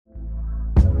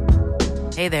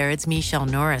Hey there, it's Michelle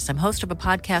Norris. I'm host of a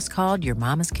podcast called Your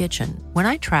Mama's Kitchen. When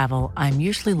I travel, I'm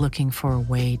usually looking for a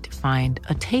way to find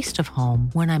a taste of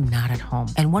home when I'm not at home.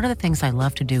 And one of the things I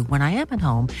love to do when I am at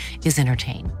home is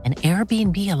entertain. And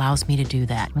Airbnb allows me to do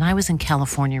that. When I was in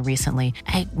California recently,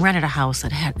 I rented a house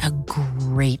that had a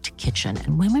great kitchen.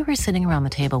 And when we were sitting around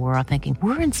the table, we were all thinking,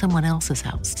 we're in someone else's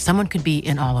house. Someone could be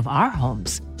in all of our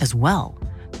homes as well.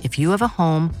 If you have a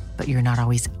home, but you're not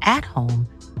always at home,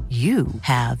 you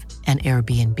have an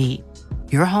Airbnb.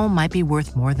 Your home might be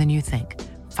worth more than you think.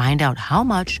 Find out how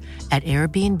much at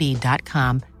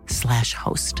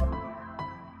airbnb.com/host.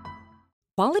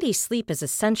 Quality sleep is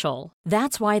essential.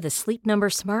 That's why the Sleep Number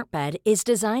Smart Bed is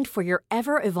designed for your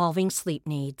ever-evolving sleep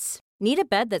needs. Need a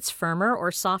bed that's firmer or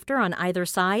softer on either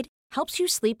side? Helps you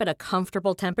sleep at a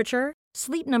comfortable temperature?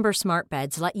 Sleep Number Smart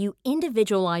Beds let you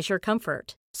individualize your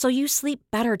comfort, so you sleep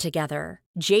better together.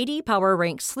 J.D. Power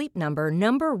ranks Sleep Number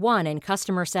 #1 in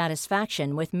customer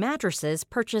satisfaction with mattresses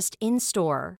purchased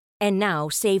in-store. And now,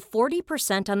 save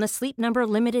 40% on the Sleep Number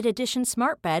Limited Edition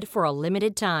Smart Bed for a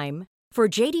limited time. For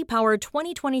J.D. Power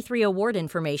 2023 award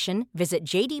information, visit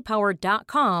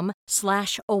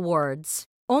jdpower.com/awards.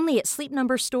 Only at Sleep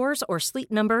Number stores or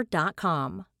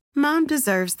sleepnumber.com. Mom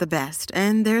deserves the best,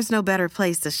 and there's no better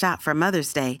place to shop for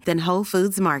Mother's Day than Whole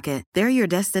Foods Market. They're your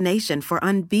destination for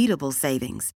unbeatable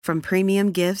savings, from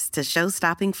premium gifts to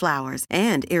show-stopping flowers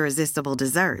and irresistible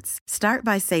desserts. Start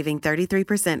by saving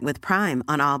 33% with Prime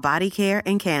on all body care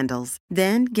and candles.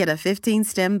 Then get a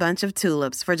 15-stem bunch of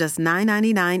tulips for just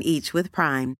 $9.99 each with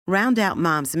Prime. Round out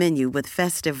Mom's menu with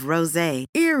festive rosé,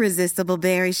 irresistible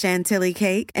berry chantilly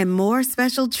cake, and more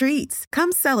special treats.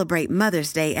 Come celebrate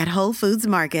Mother's Day at Whole Foods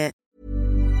Market.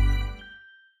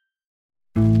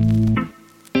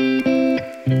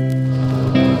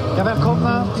 Ja,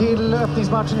 välkomna till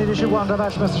öppningsmatchen i det 22:a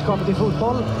världsmästerskapet i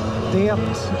fotboll. Det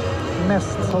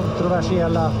mest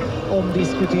kontroversiella,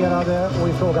 omdiskuterade och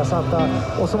ifrågasatta,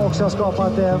 och som också har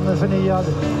skapat en förnyad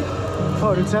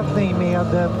förutsättning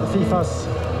med Fifas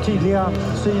tydliga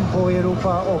syn på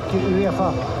Europa och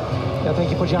UEFA. Jag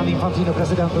tänker på Gianni Infantino,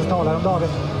 presidentens tal häromdagen.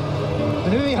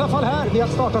 Men nu är vi i alla fall här, vi har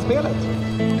startat spelet.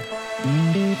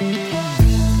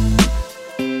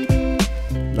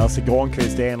 Lasse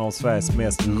Granqvist är en av Sveriges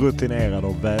mest rutinerade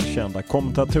och välkända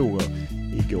kommentatorer.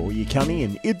 Igår gick han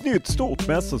in i ett nytt stort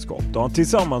mästerskap då han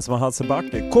tillsammans med Hasse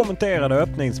Backe kommenterade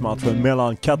öppningsmatchen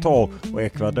mellan Qatar och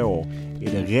Ecuador i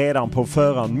det redan på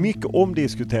förhand mycket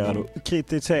omdiskuterade och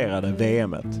kritiserade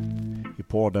VM:et. I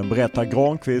podden berättar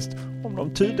Granqvist om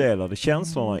de tudelade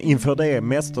känslorna inför det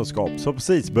mästerskap som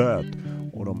precis börjat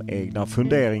och de egna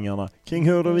funderingarna kring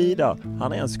huruvida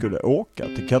han ens skulle åka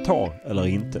till Qatar eller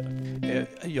inte.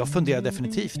 Jag funderar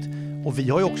definitivt, och vi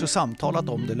har ju också samtalat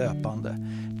om det löpande.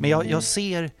 Men jag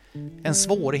ser en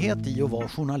svårighet i att vara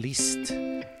journalist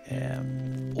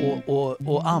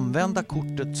och använda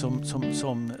kortet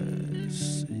som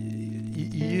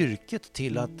i yrket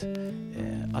till att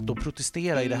då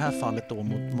protestera i det här fallet då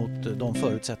mot de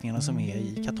förutsättningarna som är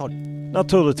i Qatar.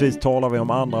 Naturligtvis talar vi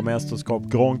om andra mästerskap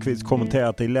Granqvist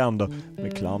kommenterat i länder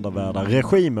med klandervärda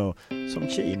regimer som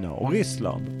Kina och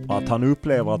Ryssland, och att han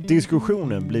upplever att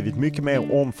diskussionen blivit mycket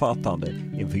mer omfattande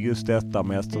inför just detta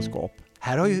mästerskap.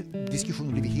 Här har ju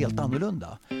diskussionen blivit helt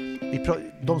annorlunda.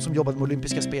 De som jobbade med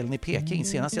olympiska spelen i Peking,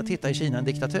 senast jag tittade i Kina, en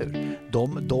diktatur,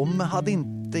 de hade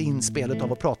inte inspelet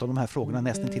av att prata om de här frågorna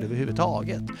nästan till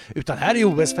överhuvudtaget. Utan här är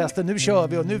OS-festen, nu kör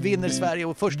vi och nu vinner Sverige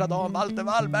och första dagen Walter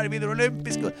Wallberg vinner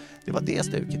olympisk. Det var det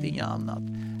stuket, inget annat.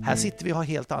 Här sitter vi och har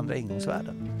helt andra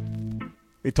ingångsvärden.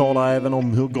 Vi talar även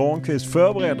om hur Granqvist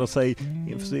förbereder sig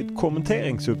inför sitt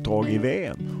kommenteringsuppdrag i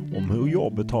VM, om hur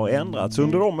jobbet har ändrats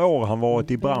under de år han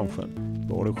varit i branschen.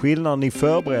 Både skillnaden i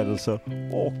förberedelser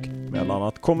och mellan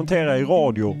att kommentera i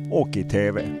radio och i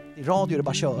tv. I radio är det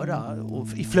bara köra och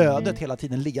i flödet hela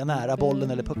tiden ligga nära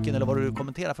bollen eller pucken eller vad du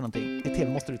kommenterar för någonting. I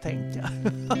tv måste du tänka.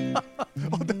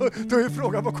 Och då är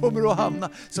frågan, var kommer du att hamna?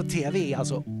 Så tv är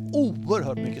alltså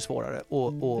oerhört mycket svårare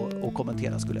att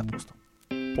kommentera, skulle jag påstå.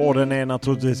 Podden är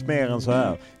naturligtvis mer än så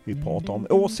här. Vi pratar om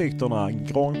åsikterna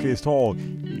Granqvist har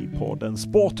i podden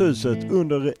Sporthuset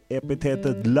under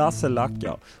epitetet Lasse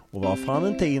Lackar och varför han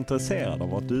inte är intresserad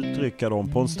av att uttrycka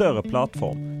dem på en större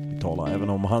plattform. Vi talar även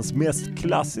om hans mest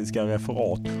klassiska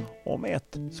referat, om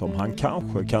ett som han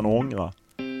kanske kan ångra.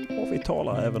 Och vi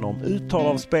talar även om uttal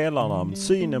av spelarna,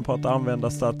 synen på att använda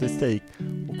statistik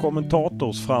och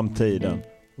kommentatorsframtiden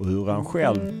och hur han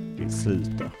själv vill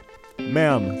sluta.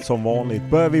 Men som vanligt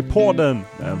börjar vi podden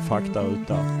med en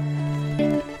faktaruta.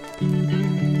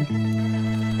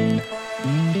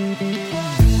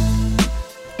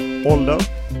 Ålder?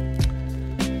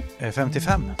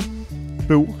 55.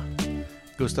 Bor?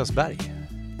 Gustavsberg.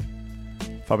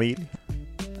 Familj?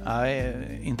 Nej,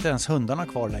 inte ens hundarna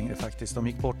kvar längre faktiskt. De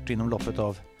gick bort inom loppet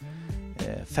av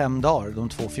 5 dagar. De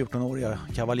 2 14-åriga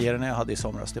kavaljererna jag hade i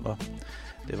somras.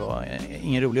 Det var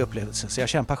ingen rolig upplevelse. Så jag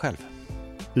kämpar själv.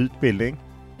 Utbildning?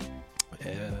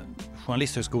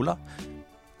 Journalisthögskola.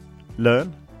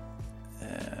 Lön?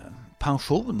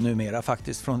 Pension numera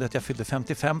faktiskt. Från det att jag fyllde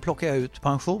 55 plockar jag ut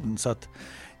pension. Så att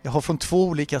jag har från 2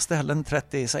 olika ställen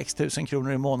 36 000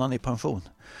 kronor i månaden i pension.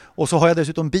 Och så har jag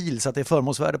dessutom bil så att det är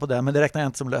förmånsvärde på det. Men det räknar jag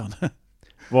inte som lön.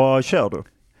 Vad kör du?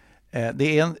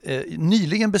 Det är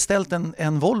nyligen beställt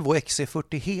en Volvo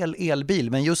XC40 hel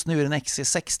elbil. Men just nu är det en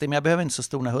XC60. Men jag behöver inte så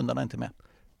stor när hundarna inte är med.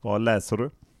 Vad läser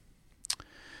du?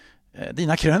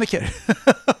 Dina kröniker.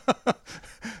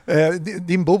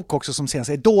 Din bok också som senast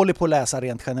är dålig på att läsa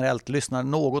rent generellt. Lyssnar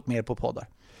något mer på poddar.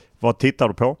 Vad tittar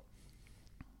du på?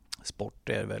 Sport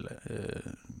är väl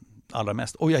allra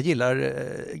mest. Och jag gillar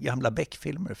gamla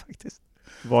Beck-filmer faktiskt.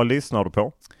 Vad lyssnar du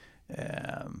på?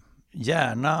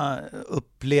 Gärna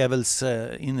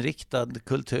upplevelseinriktad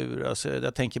kultur. Alltså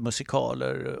jag tänker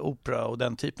musikaler, opera och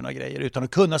den typen av grejer. Utan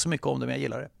att kunna så mycket om det, men jag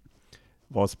gillar det.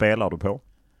 Vad spelar du på?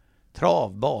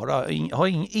 Trav bara.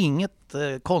 Har inget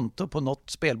konto på något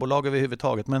spelbolag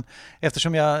överhuvudtaget. Men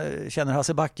eftersom jag känner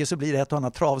Hasse Backe så blir det ett och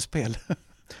annat travspel.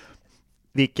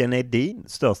 Vilken är din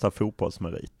största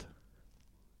fotbollsmerit?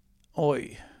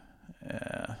 Oj.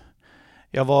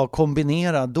 Jag var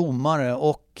kombinerad domare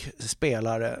och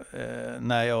spelare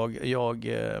när jag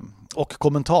och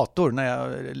kommentator när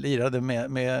jag lirade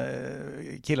med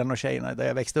killarna och tjejerna där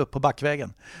jag växte upp på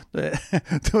Backvägen.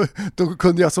 Då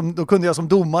kunde jag som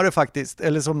domare faktiskt,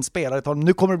 eller som spelare ta,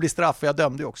 nu kommer det bli straff, för jag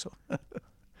dömde också.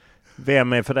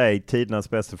 Vem är för dig tidernas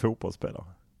bästa fotbollsspelare?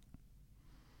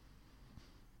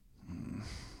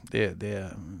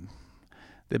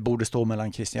 Det borde stå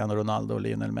mellan Cristiano Ronaldo och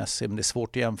Lionel Messi, men det är svårt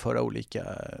att jämföra olika.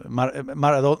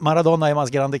 Maradona är más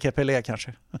grande que Pelé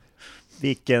kanske.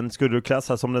 Vilken skulle du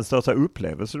klassa som den största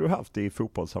upplevelse du haft i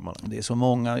fotbollssammanhang? Det är så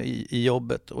många i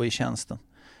jobbet och i tjänsten.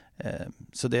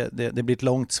 Så det blir ett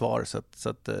långt svar.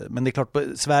 Men det är klart,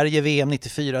 Sverige VM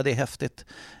 94, det är häftigt.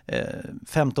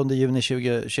 15 juni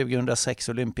 2006,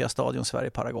 Olympiastadion,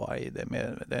 Sverige-Paraguay. Det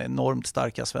är enormt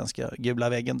starka svenska gula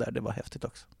väggen där, det var häftigt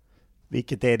också.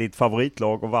 Vilket är ditt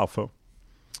favoritlag och varför?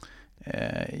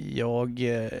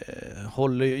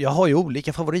 Jag har ju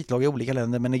olika favoritlag i olika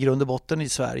länder, men i grund och botten i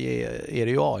Sverige är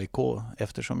det ju AIK,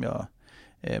 eftersom jag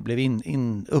blev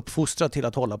uppfostrad till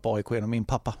att hålla på AIK genom min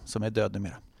pappa som är död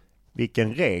numera.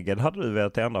 Vilken regel hade du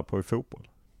velat ändra på i fotboll?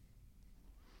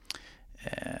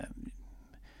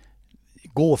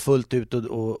 Gå fullt ut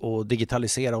och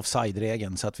digitalisera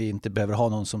offside-regeln så att vi inte behöver ha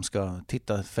någon som ska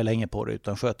titta för länge på det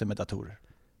utan sköter med datorer.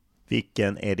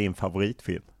 Vilken är din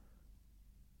favoritfilm?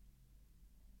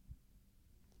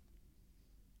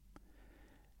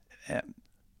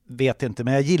 Vet inte,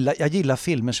 men jag gillar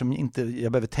filmer som inte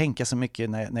jag behöver tänka så mycket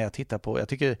när jag tittar på. Jag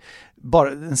tycker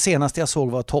bara den senaste jag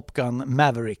såg var Top Gun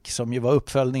Maverick, som ju var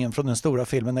uppföljningen från den stora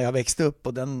filmen när jag växte upp,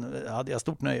 och den hade jag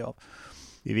stort nöje av.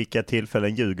 I vilka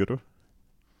tillfällen ljuger du?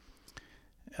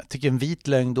 Jag tycker en vit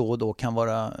lögn då och då kan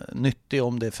vara nyttig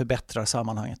om det förbättrar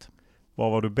sammanhanget.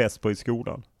 Vad var du bäst på i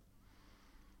skolan?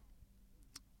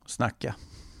 Snacka.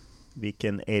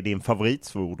 Vilken är din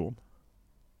favoritsvordom?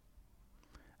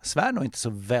 Jag svär nog inte så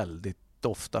väldigt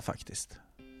ofta faktiskt.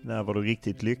 När var du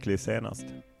riktigt lycklig senast?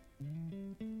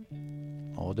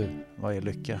 Ja du, vad är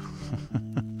lycka?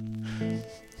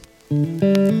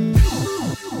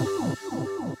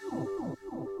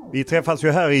 Vi träffas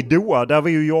ju här i Doha där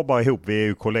vi ju jobbar ihop. Vi är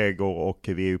ju kollegor och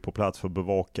vi är ju på plats för att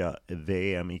bevaka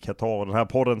VM i Qatar. Den här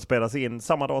podden spelas in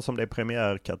samma dag som det är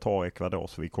premiär Qatar-Ecuador,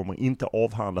 så vi kommer inte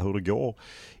avhandla hur det går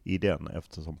i den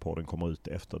eftersom podden kommer ut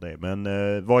efter det. Men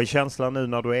vad är känslan nu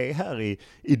när du är här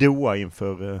i Doha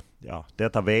inför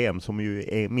detta VM som ju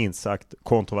är minst sagt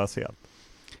kontroversiellt?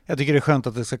 Jag tycker det är skönt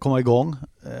att det ska komma igång.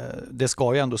 Det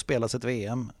ska ju ändå spelas ett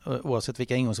VM oavsett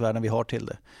vilka ingångsvärden vi har till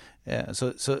det.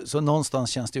 Så någonstans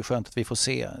känns det ju skönt att vi får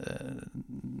se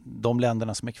de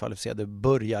länderna som är kvalificerade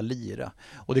börja lira.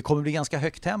 Och det kommer bli ganska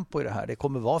högt tempo i det här. Det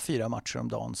kommer vara 4 matcher om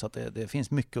dagen, så att det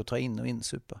finns mycket att ta in och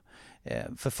insupa.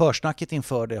 För försnacket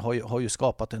inför det har ju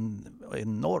skapat en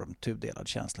enormt tudelad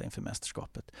känsla inför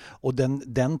mästerskapet. Och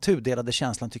den tudelade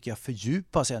känslan tycker jag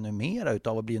fördjupas ännu mer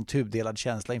utav att bli en tudelad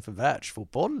känsla inför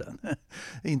världsfotbollen.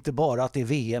 Inte bara att det är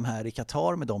VM här i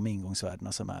Qatar med de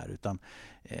ingångsvärdena som är, utan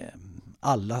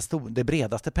det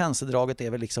bredaste penseldraget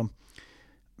är väl liksom,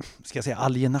 ska jag säga,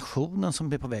 alienationen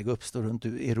som är på väg att uppstå runt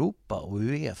Europa och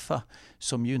UEFA,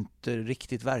 som ju inte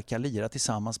riktigt verkar lira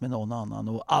tillsammans med någon annan,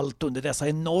 och allt under dessa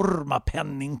enorma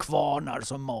penningkvarnar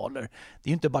som maler. Det är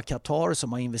ju inte bara Qatar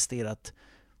som har investerat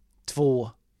 2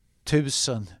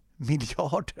 1000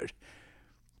 miljarder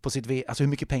på sitt alltså hur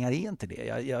mycket pengar är inte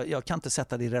det? Jag kan inte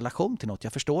sätta det i relation till något.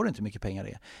 Jag förstår inte hur mycket pengar det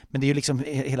är. Men det är ju liksom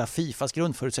hela FIFAs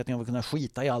grundförutsättning av att kunna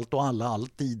skita i allt och alla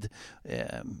alltid.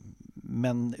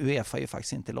 Men UEFA är ju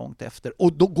faktiskt inte långt efter.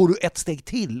 Och då går du ett steg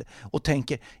till och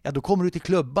tänker, ja då kommer du till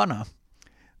klubbarna.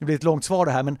 Det blir ett långt svar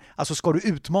det här, men alltså ska du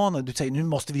utmana, du säger nu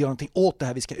måste vi göra någonting åt det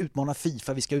här, vi ska utmana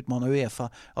FIFA, vi ska utmana UEFA,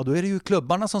 ja då är det ju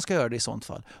klubbarna som ska göra det i sånt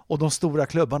fall. Och de stora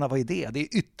klubbarna, vad är det? Det är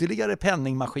ytterligare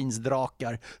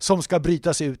penningmaskinsdrakar som ska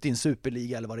brytas ut i en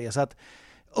superliga eller vad det är. Så att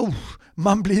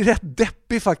man blir rätt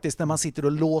deppig faktiskt när man sitter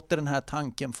och låter den här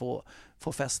tanken få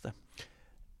fäste.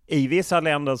 I vissa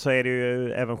länder så är det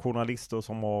ju även journalister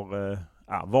som har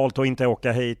valt att inte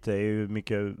åka hit. Det är ju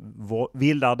mycket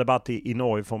vildare debatt i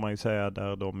Norge får man ju säga,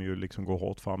 där de ju liksom går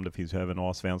hårt fram. Det finns ju även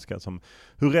några svenskar som...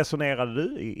 Hur resonerade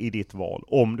du i ditt val,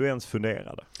 om du ens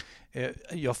funderade?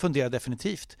 Jag funderar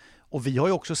definitivt. Och vi har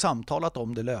ju också samtalat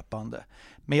om det löpande.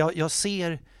 Men jag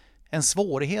ser en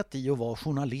svårighet i att vara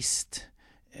journalist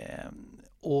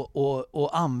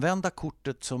och använda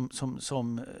kortet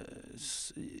som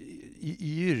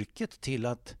i yrket till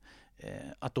att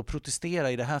då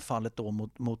protestera i det här fallet då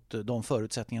mot de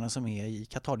förutsättningarna som är i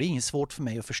Qatar. Det är inget svårt för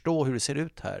mig att förstå hur det ser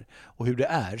ut här och hur det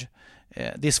är.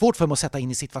 Det är svårt för mig att sätta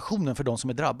in i situationen för de som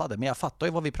är drabbade, men jag fattar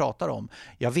ju vad vi pratar om.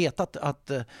 Jag vet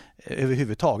att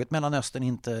överhuvudtaget Mellanöstern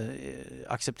inte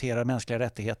accepterar mänskliga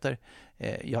rättigheter.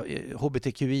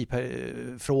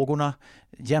 HBTQI-frågorna,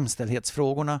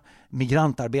 jämställdhetsfrågorna,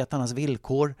 migrantarbetarnas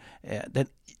villkor, den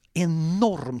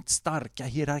enormt starka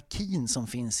hierarkin som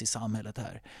finns i samhället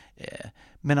här.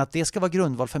 Men att det ska vara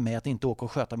grundval för mig att inte åka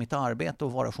och sköta mitt arbete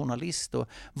och vara journalist och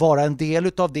vara en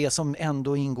del av det som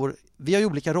ändå ingår. Vi har ju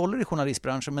olika roller i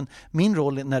journalistbranschen, men min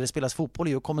roll när det spelas fotboll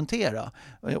är att kommentera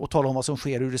och tala om vad som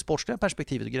sker ur det sportsliga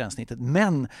perspektivet och gränssnittet.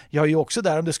 Men jag är ju också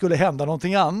där om det skulle hända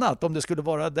någonting annat, om det skulle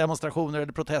vara demonstrationer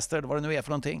eller protester eller vad det nu är för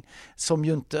någonting som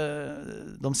ju inte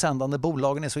de sändande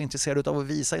bolagen är så intresserade av att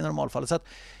visa i normalfallet. Så att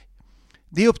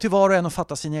det är upp till var och en att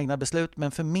fatta sina egna beslut,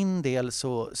 men för min del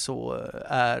så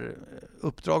är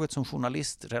uppdraget som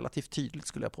journalist relativt tydligt,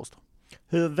 skulle jag påstå.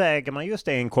 Hur väger man just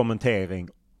det i en kommentering?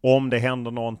 Om det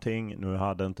händer någonting, nu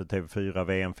hade inte TV4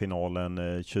 VM-finalen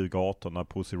 2018 när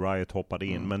Pussy Riot hoppade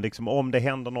in, men liksom om det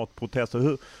händer något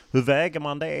protester, hur väger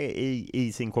man det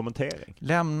i sin kommentering?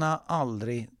 Lämna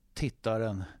aldrig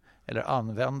tittaren, eller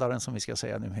användaren som vi ska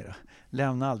säga numera,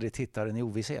 lämna aldrig tittaren i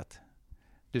ovisshet.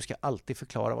 Du ska alltid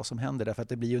förklara vad som händer, därför att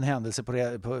det blir ju en händelse på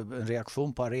en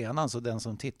reaktion på arenan, så den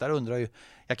som tittar undrar ju.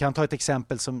 Jag kan ta ett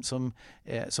exempel som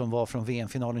var från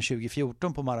VM-finalen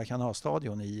 2014 på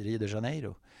Maracanã-stadion i Rio de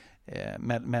Janeiro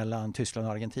mellan Tyskland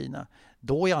och Argentina.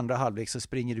 Då i andra halvlek så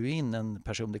springer du in en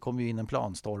person, det kommer ju in en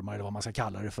planstormare eller vad man ska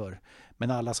kalla det för.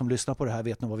 Men alla som lyssnar på det här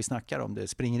vet nog vad vi snackar om. Det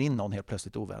springer in någon helt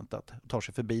plötsligt oväntat och tar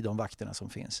sig förbi de vakterna som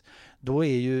finns. Då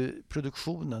är ju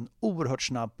produktionen oerhört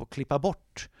snabb på att klippa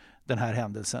bort den här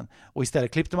händelsen. Och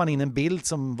istället klippte man in en bild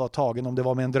som var tagen, om det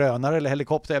var med en drönare eller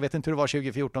helikopter, jag vet inte hur det var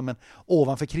 2014, men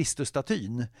ovanför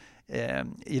Kristusstatyn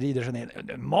i Rio de Janeiro.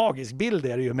 En magisk bild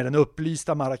är det ju, med den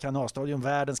upplysta Maracanã-stadion,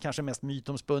 världens kanske mest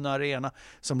mytomspunna arena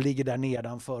som ligger där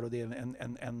nedanför, och det är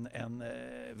en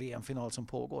VM-final som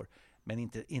pågår. Men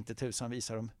inte tusan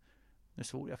visar de, nu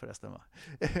svor jag förresten va?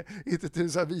 Inte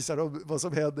tusan visar de vad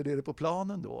som händer nere på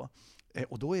planen då.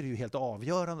 Och då är det ju helt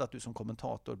avgörande att du som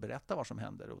kommentator berättar vad som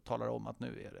händer och talar om att nu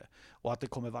är det. Och att det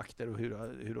kommer vakter och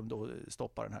hur de då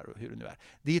stoppar den här och hur det nu är.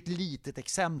 Det är ett litet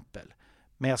exempel.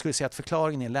 Men jag skulle säga att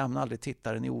förklaringen är: lämna aldrig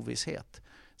tittaren i ovisshet.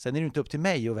 Sen är det inte upp till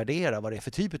mig att värdera vad det är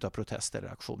för typ av protest eller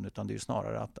aktion, utan det är ju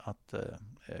snarare att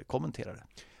kommentera det.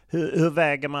 Hur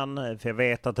väger man, för jag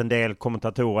vet att en del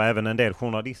kommentatorer, även en del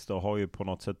journalister har ju på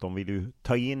något sätt, de vill ju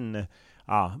ta in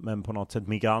men på något sätt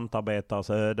migrantarbetares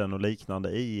öden och liknande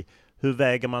i. Hur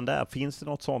väger man där? Finns det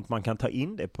något sånt man kan ta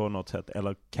in det på något sätt?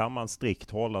 Eller kan man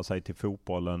strikt hålla sig till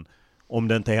fotbollen om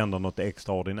det inte händer något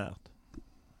extraordinärt?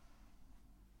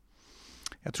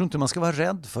 Jag tror inte man ska vara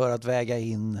rädd för att väga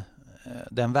in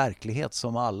den verklighet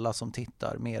som alla som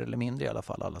tittar, mer eller mindre i alla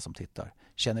fall alla som tittar,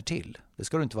 känner till. Det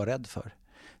ska du inte vara rädd för.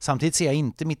 Samtidigt ser jag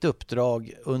inte mitt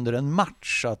uppdrag under en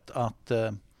match att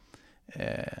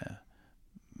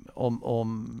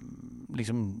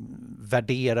liksom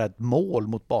värdera ett mål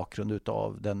mot bakgrund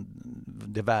av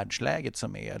det världsläget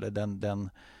som är, eller den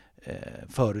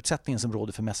förutsättningen som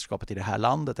råder för mästerskapet i det här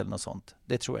landet eller något sånt.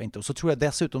 Det tror jag inte. Och så tror jag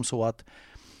dessutom så att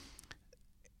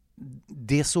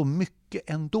det är så mycket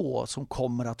ändå som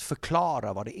kommer att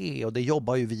förklara vad det är, och det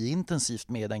jobbar ju vi intensivt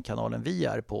med den kanalen vi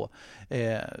är på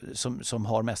som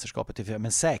har mästerskapet i TV.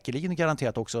 Men säkerligen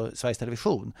garanterat också Sveriges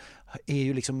Television är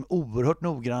ju liksom oerhört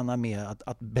noggranna med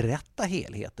att berätta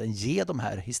helheten, ge de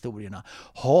här historierna,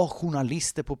 ha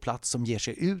journalister på plats som ger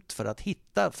sig ut för att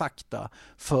hitta fakta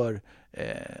för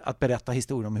att berätta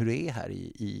historien om hur det är här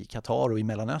i Qatar och i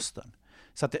Mellanöstern.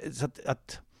 Så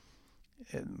att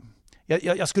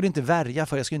jag skulle inte värja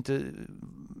för, jag skulle inte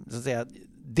så att säga,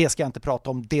 det ska jag inte prata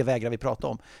om, det vägrar vi prata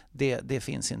om. Det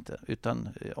finns inte, utan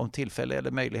om tillfälle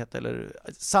eller möjlighet eller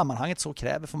sammanhanget så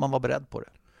kräver, får man vara beredd på det.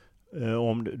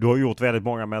 Du har gjort väldigt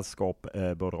många mästerskap,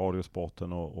 både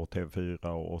Radiosporten och TV4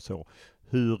 och så.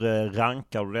 Hur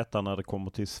rankar du detta när det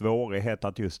kommer till svårighet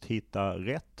att just hitta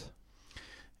rätt?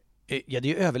 Ja,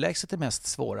 det är ju överlägset det mest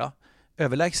svåra.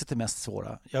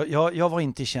 Jag var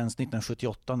inte i tjänst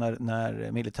 1978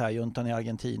 när militärjuntan i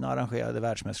Argentina arrangerade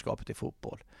världsmästerskapet i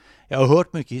fotboll. Jag har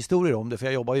hört mycket historier om det, för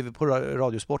jag jobbar ju på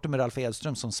Radiosporten med Ralf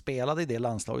Edström som spelade i det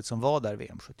landslaget som var där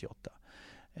VM 78.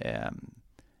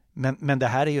 Men det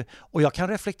här är ju, och jag kan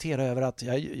reflektera över att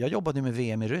jag jobbade med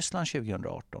VM i Ryssland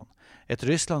 2018. Ett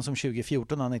Ryssland som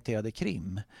 2014 annekterade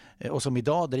Krim och som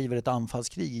idag driver ett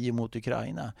anfallskrig mot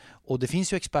Ukraina. Och det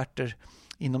finns ju experter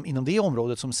inom det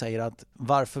området som säger att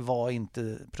varför var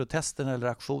inte protesterna eller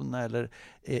aktionerna eller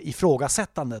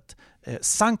ifrågasättandet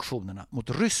sanktionerna mot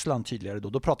Ryssland tydligare då?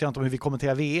 Då pratar jag inte om hur vi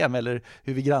kommenterar VM eller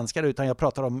hur vi granskar det, utan jag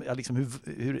pratar om liksom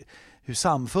hur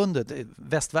samfundet,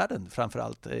 västvärlden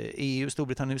framförallt, EU,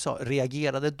 Storbritannien och USA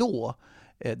reagerade då.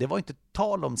 Det var inte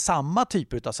tal om samma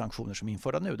typer av sanktioner som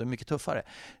införda nu, det är mycket tuffare.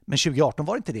 Men 2018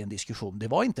 var inte det en diskussion, det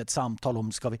var inte ett samtal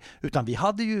om utan vi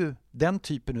hade ju den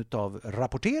typen av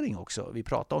rapportering också. Vi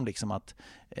pratade om liksom att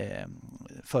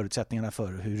förutsättningarna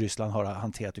för hur Ryssland har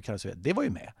hanterat Ukraina, det var ju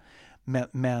med.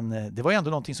 Men det var ju ändå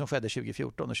någonting som skedde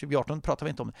 2014 och 2018 pratar vi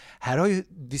inte om det. Här har ju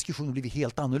diskussionen blivit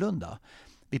helt annorlunda.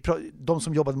 De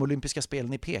som jobbade med olympiska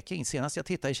spelen i Peking, senast jag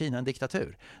tittade i Kina, en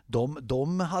diktatur,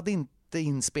 de hade inte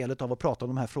inspelet av att prata om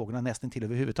de här frågorna nästan till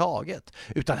överhuvudtaget.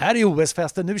 Utan här är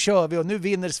OS-festen, nu kör vi och nu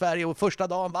vinner Sverige och första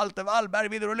dagen Walter Wallberg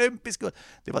vinner olympisk.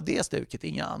 Det var det stuket,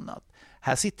 inget annat.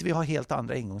 Här sitter vi och har helt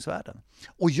andra ingångsvärden.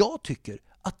 Och jag tycker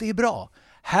att det är bra.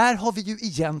 Här har vi ju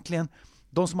egentligen,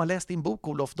 de som har läst din bok,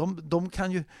 Olof, de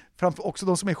kan ju, också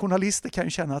de som är journalister kan ju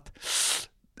känna att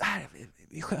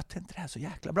vi sköter inte det här så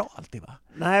jäkla bra alltid, va?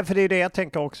 Nej, för det är det jag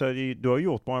tänker också. Du har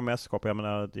gjort många mästerskap. Jag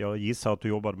menar, jag gissar att du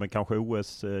jobbade med kanske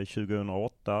OS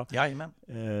 2008. Jajamän.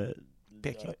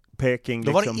 Peking.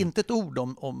 Då var det inte ett ord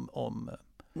om...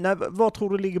 Nej, vad tror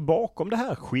du ligger bakom det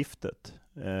här skiftet?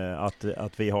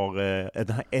 Att vi har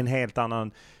ett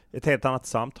helt annat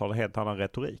samtal, en helt annan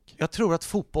retorik. Jag tror att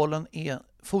fotbollen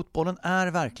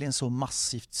är verkligen så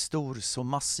massivt stor, så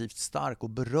massivt stark och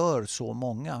berör så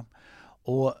många.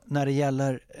 Och när det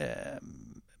gäller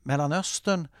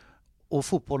Mellanöstern och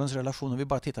fotbollens relation, om vi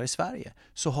bara tittar i Sverige,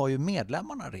 så har ju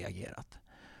medlemmarna reagerat.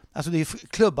 Alltså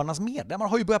klubbarnas medlemmar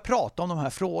har ju börjat prata om de här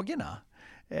frågorna.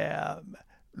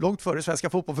 Långt före Svenska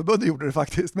fotbollförbundet gjorde det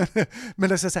faktiskt. Men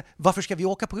varför ska vi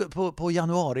åka på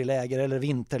januariläger eller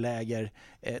vinterläger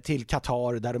till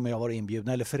Qatar där de har varit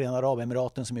inbjudna, eller Förenade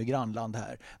Arabemiraten som är grannland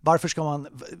här? Varför ska man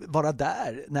vara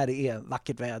där när det är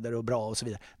vackert väder och bra och så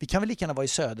vidare? Vi kan väl lika gärna vara i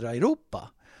södra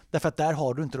Europa. Därför att där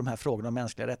har du inte de här frågorna om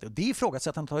mänskliga rättigheter. Det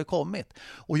ifrågasättandet har ju kommit.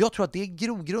 Och jag tror att det är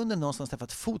grogrunden någonstans därför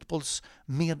att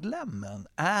fotbollsmedlemmen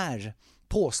är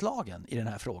påslagen i den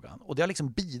här frågan. Och det har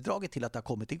liksom bidragit till att det har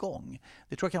kommit igång.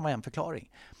 Det tror jag kan vara en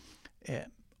förklaring.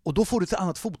 Och då får du ett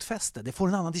annat fotfäste. Det får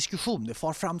en annan diskussion. Det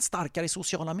får fram starkare i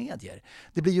sociala medier.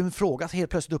 Det blir ju en fråga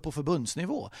helt plötsligt upp på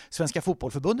förbundsnivå. Svenska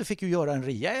fotbollförbundet fick ju göra en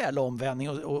rejäl omvändning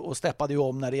och steppade ju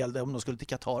om när det gällde om de skulle till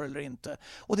Qatar eller inte.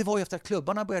 Och det var ju efter att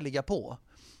klubbarna började ligga på.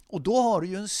 Och då har du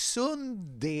ju en sund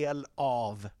del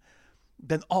av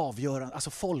den avgörande, alltså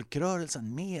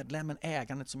folkrörelsen, medlemmen,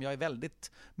 ägandet som jag är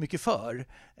väldigt mycket för.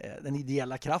 Den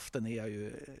ideella kraften är jag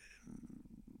ju,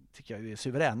 tycker jag är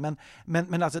suverän.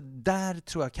 Men alltså där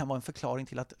tror jag kan vara en förklaring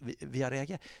till att vi har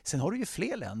reagerat. Sen har du ju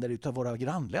fler länder utav våra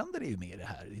grannländer är ju med i det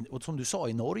här. Och som du sa,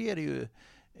 i Norge är det ju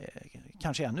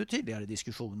kanske ännu tydligare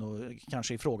diskussion och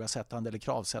kanske ifrågasättande eller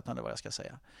kravsättande vad jag ska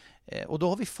säga. Och då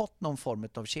har vi fått någon form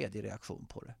av kedjereaktion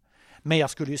på det. Men jag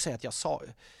skulle ju säga att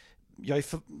jag är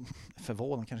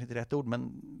förvånad, kanske inte rätt ord,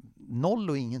 men noll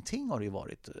och ingenting har det ju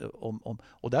varit om.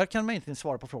 Och där kan man inte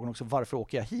svara på frågan också, varför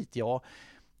åker jag hit? Ja,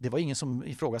 det var ingen som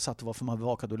ifrågasatte varför man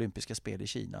bevakade olympiska spel i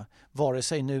Kina. Vare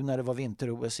sig nu när det var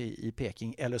vinter-OS i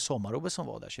Peking eller sommar-OS som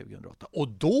var där 2008. Och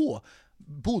då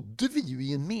bodde vi ju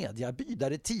i en mediaby där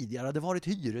det tidigare hade varit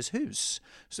hyreshus.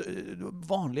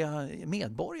 Vanliga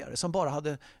medborgare som bara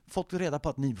hade fått reda på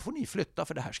att ni får flytta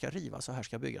för det här ska rivas och här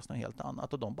ska byggas något helt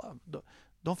annat. Och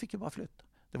de fick ju bara flytta.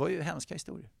 Det var ju hemska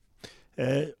historier.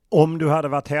 Om du hade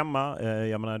varit hemma,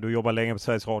 jag menar, du jobbar länge på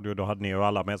Sveriges Radio, då hade ni ju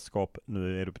alla mästerskap.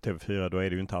 Nu är du på TV4, då är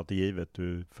det ju inte alltid givet.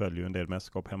 Du följer ju en del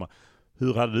mästerskap hemma.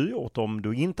 Hur hade du gjort om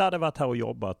du inte hade varit här och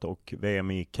jobbat och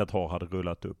VM i Qatar hade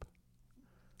rullat upp?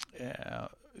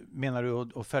 Menar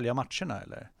du att följa matcherna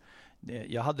eller?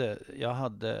 Jag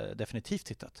hade definitivt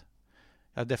tittat.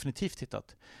 Därför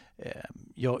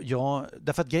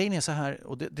att grejen är så här,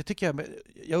 och det tycker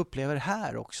jag upplever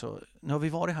här också. Nu har vi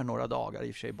varit här några dagar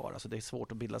i och för sig bara, så det är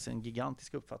svårt att bilda sig en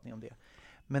gigantisk uppfattning om det.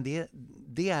 Men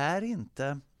det är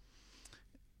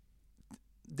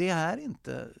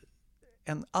inte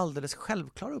en alldeles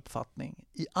självklar uppfattning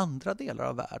i andra delar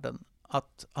av världen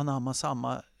att anamma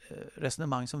samma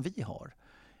resonemang som vi har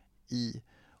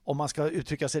om man ska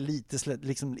uttrycka sig lite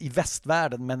liksom i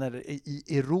västvärlden, men i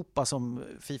Europa, som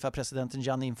FIFA-presidenten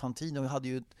Gianni Infantino hade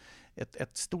ju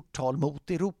ett stort tal mot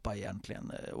Europa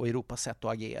egentligen, och Europas sätt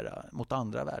att agera mot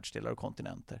andra världsdelar och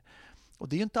kontinenter. Och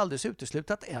det är ju inte alldeles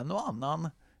uteslutet att en och annan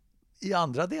i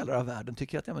andra delar av världen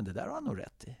tycker att men det där har han nog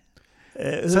rätt i.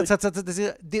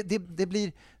 Det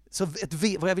blir så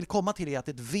vad jag vill komma till är att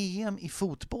ett VM i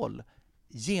fotboll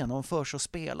genomförs och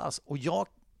spelas, och jag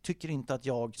tycker inte att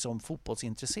jag som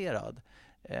fotbollsintresserad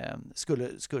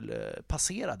skulle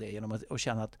passera det genom att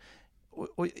känna att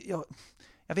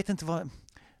jag vet inte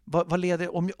vad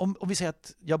leder, om vi säger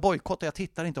att jag bojkottar, jag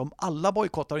tittar inte, om alla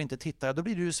bojkottar och inte tittar, då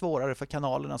blir det ju svårare för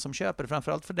kanalerna som köper,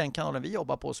 framförallt för den kanalen vi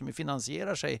jobbar på som ju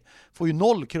finansierar sig, får ju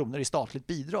 0 kronor i statligt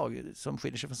bidrag som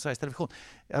skiljer sig från Sveriges Television.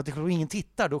 Att ingen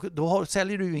tittar, då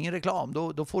säljer du ju ingen reklam,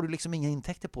 då får du liksom inga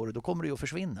intäkter på det, då kommer det ju att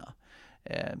försvinna.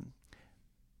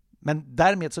 Men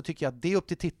därmed så tycker jag att det är upp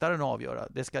till tittaren att avgöra.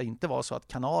 Det ska inte vara så att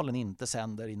kanalen inte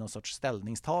sänder i någon sorts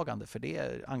ställningstagande, för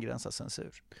det angränsar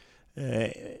censur.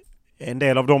 En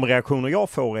del av de reaktioner jag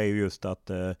får är ju just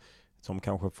att som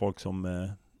kanske folk som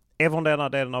är från denna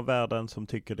delen av världen som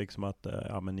tycker liksom att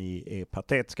men ni är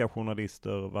patetiska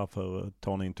journalister, varför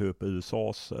tar ni inte upp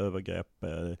USAs övergrepp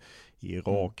i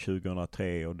Irak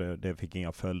 2003 och det fick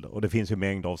inga följder. Och det finns ju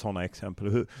mängder av sådana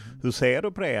exempel. Hur ser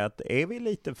du på det? Att är vi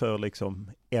lite för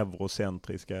liksom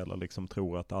eurocentriska eller liksom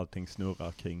tror att allting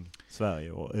snurrar kring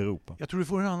Sverige och Europa? Jag tror du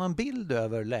får en annan bild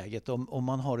över läget om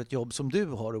man har ett jobb som du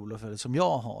har, Olof, eller som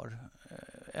jag har.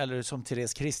 Eller som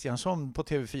Therese Kristiansson på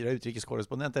TV4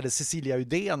 utrikeskorrespondent, eller Cecilia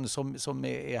Udén som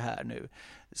är här nu,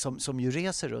 som ju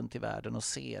reser runt i världen och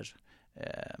ser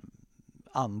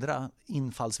andra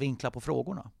infallsvinklar på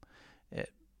frågorna.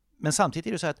 Men samtidigt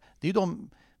är det så att det är ju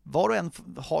var och en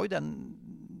har ju den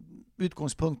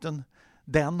utgångspunkten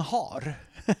den har.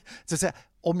 Så att säga,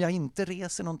 om jag inte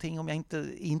reser någonting, om jag inte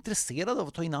är intresserad av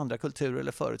att ta in andra kulturer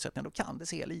eller förutsättningar, då kan det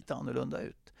se lite annorlunda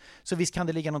ut. Så visst kan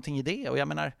det ligga någonting i det, och jag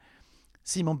menar,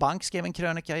 Simon Bank skrev en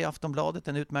krönika i Aftonbladet,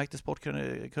 en utmärkt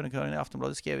sportkrönikören i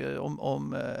Aftonbladet skrev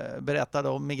berättade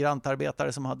om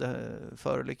migrantarbetare som hade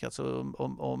förolyckats,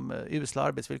 om usla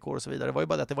arbetsvillkor och så vidare. Det var ju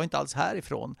bara det att det var inte alls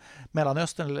härifrån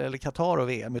Mellanöstern eller Qatar och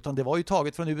VM, utan det var ju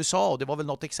taget från USA, och det var väl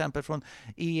något exempel från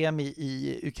EM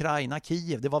i Ukraina,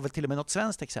 Kiev. Det var väl till och med något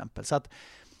svenskt exempel. Så att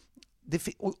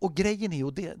och grejen är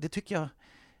ju, det tycker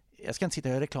jag ska inte sitta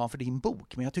och göra reklam för din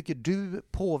bok, men jag tycker du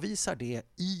påvisar det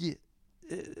i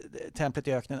Templet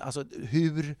i öknen, alltså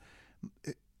hur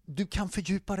du kan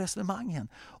fördjupa resonemangen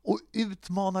och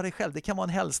utmana dig själv. Det kan vara en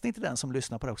hälsning till den som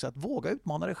lyssnar på det också, att våga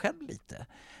utmana dig själv lite.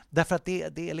 Därför att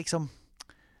det är liksom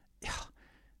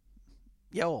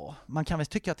ja, man kan väl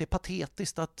tycka att det är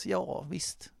patetiskt att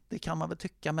visst, det kan man väl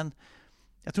tycka, men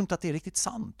jag tror inte att det är riktigt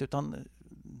sant,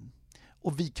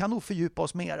 och vi kan nog fördjupa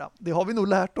oss mera. Det har vi nog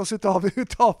lärt oss utav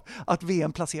att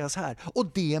VM placeras här.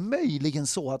 Och det är möjligen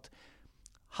så att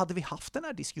hade vi haft den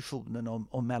här diskussionen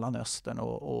om Mellanöstern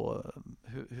och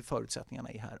hur förutsättningarna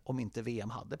är här, om inte VM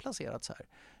hade placerats här?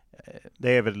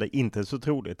 Det är väl inte så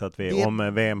troligt att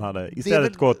om VM hade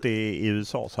istället gått i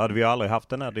USA, så hade vi aldrig haft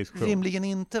den här diskussionen. Rimligen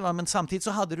inte, va? Men samtidigt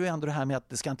så hade du ändå det här med att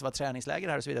det ska inte vara träningsläger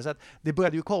här och så vidare. Så att det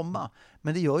började ju komma.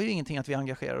 Men det gör ju ingenting att vi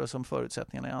engagerar oss om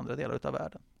förutsättningarna i andra delar av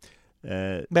världen.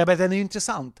 Men den är ju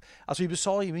intressant. Alltså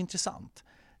USA är ju intressant.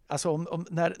 Alltså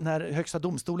när högsta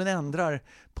domstolen ändrar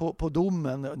på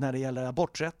domen när det gäller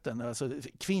aborträtten, alltså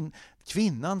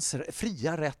kvinnans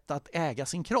fria rätt att äga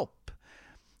sin kropp,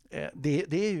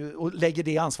 det är ju, och lägger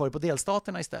det ansvaret på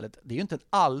delstaterna istället. Det är ju inte en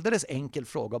alldeles enkel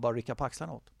fråga att bara rycka på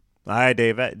axlarna åt. Nej,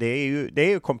 det är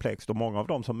ju komplext och många av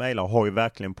dem som mejlar har ju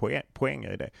verkligen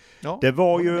poänger i det. Ja, det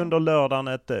var ju under lördagen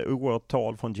ett oerhört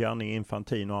tal från Gianni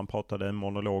Infantino. Han pratade en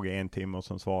monolog i 1 timme och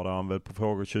sen svarade han väl på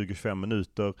frågor 20-25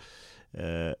 minuter.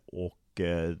 Och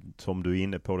som du är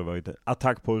inne på, det var ju ett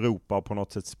attack på Europa och på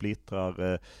något sätt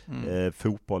splittrar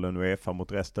fotbollen och UEFA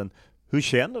mot resten. Hur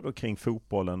känner du kring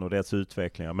fotbollen och dess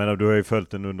utveckling? Jag menar, du har ju följt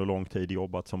den under lång tid,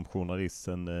 jobbat som journalist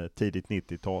sedan tidigt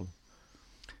 90-tal.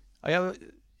 Ja,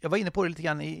 jag var inne på det lite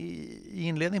grann i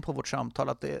inledningen på vårt samtal,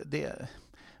 att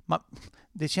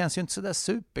det känns ju inte så där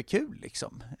superkul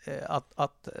liksom.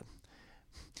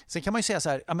 Sen kan man ju säga så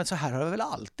här, ja men så här har det väl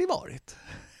alltid varit.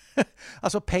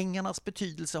 Alltså pengarnas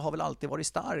betydelse har väl alltid varit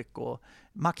stark, och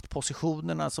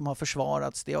maktpositionerna som har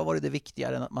försvarats, det har varit det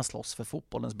viktigare än att man slåss för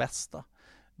fotbollens bästa.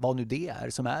 Vad nu det är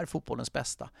som är fotbollens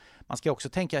bästa. Man ska också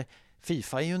tänka,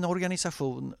 FIFA är ju en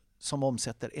organisation som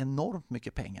omsätter enormt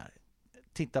mycket pengar.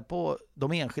 Titta på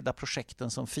de enskilda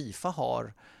projekten som FIFA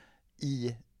har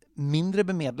i mindre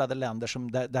bemedlade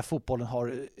länder där fotbollen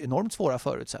har enormt svåra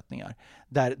förutsättningar.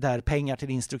 Där pengar till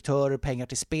instruktörer, pengar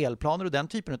till spelplaner och den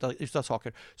typen av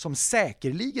saker som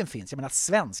säkerligen finns. Jag menar,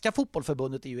 svenska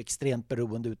fotbollförbundet är ju extremt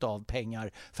beroende av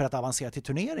pengar för att avancera till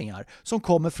turneringar som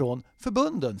kommer från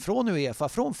förbunden, från UEFA,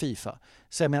 från FIFA.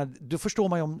 Så jag menar, då förstår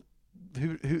man ju om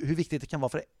hur viktigt det kan vara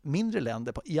för mindre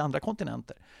länder i andra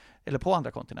kontinenter eller på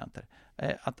andra kontinenter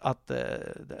att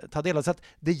ta del av. Så att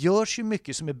det görs ju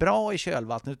mycket som är bra i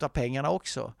kölvattnet av pengarna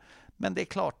också. Men det är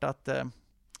klart att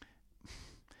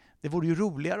det vore ju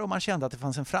roligare om man kände att det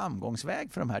fanns en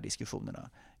framgångsväg för de här diskussionerna.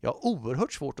 Jag har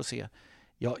oerhört svårt att se.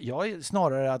 Jag är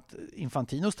snarare att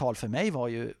Infantinos tal för mig var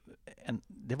ju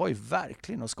det var ju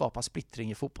verkligen att skapa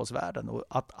splittring i fotbollsvärlden och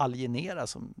att alienera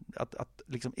att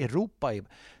liksom Europa är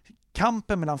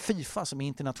kampen mellan FIFA som är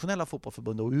internationella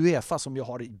fotbollförbund och UEFA som ju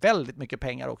har väldigt mycket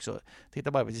pengar också.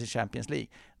 Titta bara på Champions League.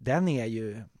 Den är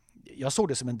ju, jag såg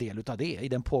det som en del utav det i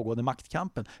den pågående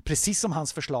maktkampen. Precis som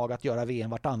hans förslag att göra VM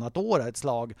vartannat år, ett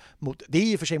slag mot, det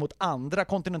är i och för sig mot andra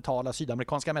kontinentala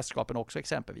sydamerikanska mästerskapen också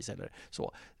exempelvis eller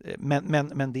så.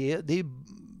 Men det är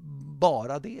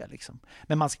bara det liksom.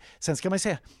 Men sen ska man ju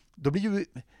säga, då blir ju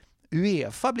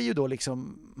UEFA blir ju då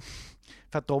liksom,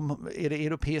 för att de är det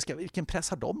europeiska, vilken press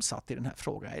har de satt i den här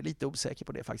frågan? Jag är lite osäker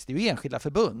på det faktiskt. Det är ju enskilda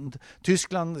förbund.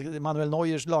 Tyskland, Manuel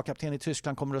Neuers lagkapten i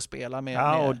Tyskland kommer att spela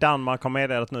med... och Danmark har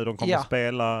meddelat nu, de kommer att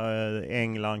spela,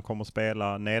 England kommer att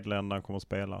spela, Nederländerna kommer att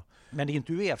spela. Men det är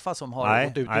inte UEFA som har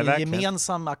gått ut i en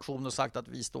gemensam aktion och sagt att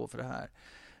vi står för det här.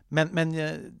 Men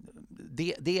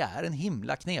det är en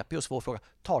himla knepig och svår fråga.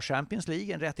 Tar Champions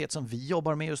League, en rättighet som vi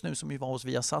jobbar med just nu, som vi var hos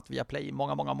Viasat, via Play i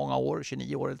många år,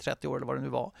 29 år eller 30 år eller vad det nu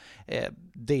var.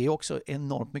 Det är också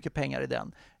enormt mycket pengar i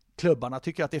den. Klubbarna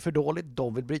tycker att det är för dåligt,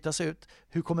 de vill bryta sig ut.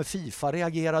 Hur kommer FIFA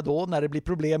reagera då när det blir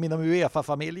problem inom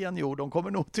UEFA-familjen? Jo, de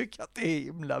kommer nog tycka att det är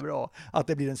himla bra att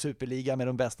det blir en superliga med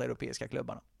de bästa europeiska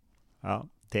klubbarna. Ja,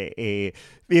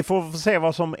 vi får se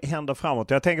vad som händer framåt.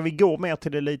 Jag tänker vi går mer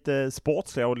till det lite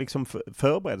sportsliga och liksom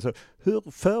förberedelse.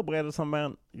 Hur förbereder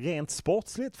man rent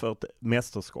sportsligt för ett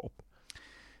mästerskap?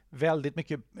 Väldigt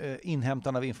mycket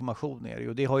inhämtande av information är det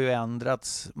ju. Det har ju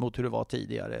ändrats mot hur det var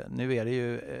tidigare. Nu är det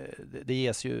ju, det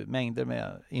ges ju mängder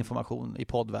med information i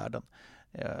poddvärlden.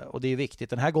 Och det är viktigt.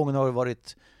 Den här gången har det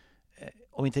varit,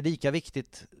 om inte lika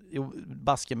viktigt,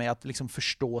 baske med att liksom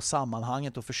förstå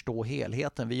sammanhanget och förstå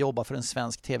helheten. Vi jobbar för en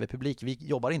svensk tv-publik. Vi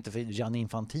jobbar inte för Gianni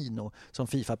Infantino som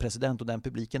FIFA-president och den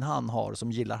publiken han har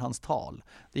som gillar hans tal.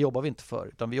 Det jobbar vi inte för,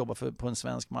 utan vi jobbar på en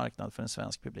svensk marknad för en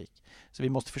svensk publik. Så vi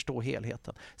måste förstå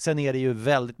helheten. Sen är det ju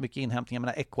väldigt mycket inhämtningar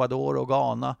mellan Ecuador och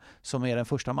Ghana som är den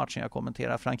första matchen jag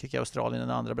kommenterar. Frankrike, Australien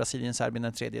den andra, Brasilien, Serbien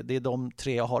den tredje. Det är de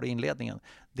tre jag har i inledningen.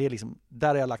 Det är liksom, där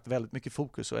har jag lagt väldigt mycket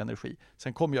fokus och energi.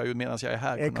 Sen kommer jag ju medan jag är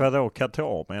här. Ecuador,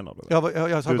 Qatar menar du?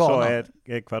 Jag sa du Ghana. Sa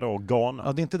Ecuador, Ghana.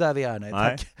 Ja, det är inte där vi är, nej.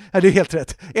 Tack. Ja, det är helt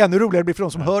rätt. Ännu roligare blir för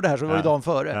de som hör det här, så var det dagen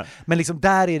före. Ja. Men liksom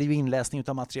där är det ju inläsning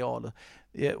av material.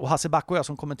 Och Hasse Back och jag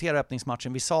som kommenterar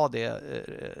öppningsmatchen, vi sa det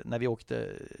när vi åkte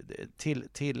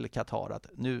till Qatar, att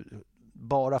nu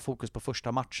bara fokus på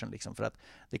första matchen liksom, för att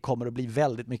det kommer att bli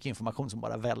väldigt mycket information som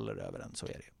bara väller över den, så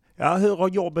är det. Ja, hur har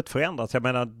jobbet förändrats? Jag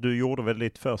menar, du gjorde väl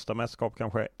ditt första mästerskap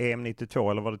kanske EM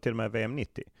 92 eller var det till och med VM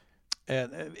 90?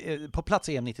 På plats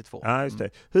EM 92. Ja, just det.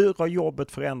 Hur har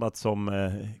jobbet förändrats som,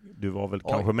 du var väl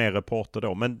kanske mer reporter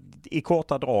då, men i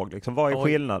korta drag, liksom, vad är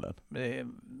skillnaden?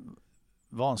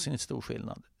 Vansinnigt stor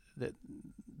skillnad.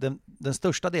 Den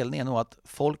största delen är nog att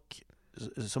folk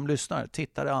som lyssnar,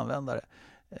 tittare, användare,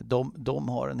 de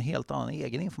har en helt annan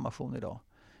egen information idag.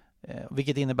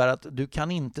 Vilket innebär att du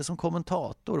kan inte som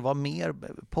kommentator vara mer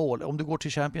på, om du går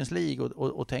till Champions League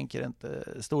och tänker ett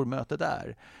stormöte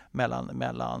där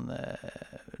mellan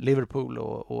Liverpool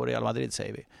och Real Madrid,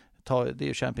 säger vi. Det är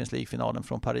ju Champions League-finalen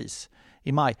från Paris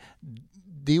i maj.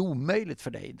 Det är omöjligt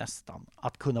för dig nästan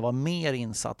att kunna vara mer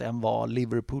insatt än vad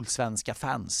Liverpools svenska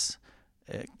fans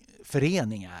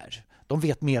förening är. De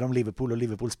vet mer om Liverpool och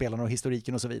Liverpool-spelarna och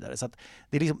historiken och så vidare. Så att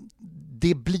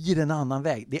det blir en annan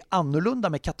väg. Det är annorlunda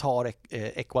med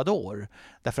Qatar-Ecuador.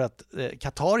 Därför att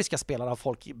qatariska spelare har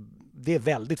folk, det är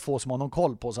väldigt få som har någon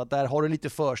koll på. Så att där har du lite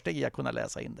försteg i att kunna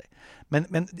läsa in dig.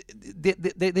 Men det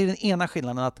är den ena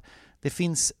skillnaden, att det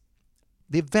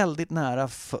är väldigt nära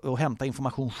att hämta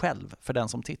information själv för den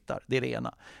som tittar. Det är det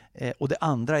ena. Och det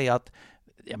andra är att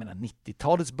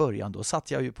 90-talets början, då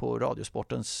satt jag ju på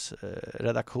Radiosportens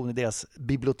redaktion i deras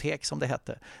bibliotek, som det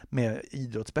hette, med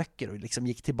idrottsböcker och liksom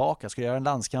gick tillbaka. Skulle göra en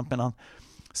landskamp mellan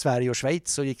Sverige och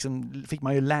Schweiz, så fick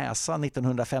man ju läsa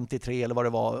 1953 eller vad det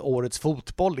var, årets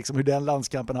fotboll, liksom hur den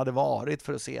landskampen hade varit,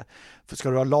 för att se. För ska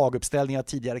du ha laguppställningar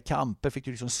tidigare kamper, fick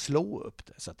du liksom slå upp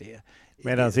det. Så att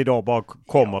medan idag bara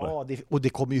kommer det. Och det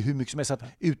kommer ju hur mycket som helst. Att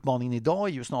utmaningen idag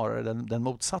är ju snarare den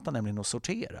motsatta, nämligen att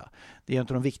sortera. Det är en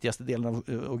av de viktigaste delarna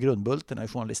och grundbultarna i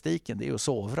journalistiken. Det är att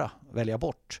sovra, välja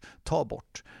bort, ta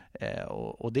bort.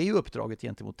 Och det är ju uppdraget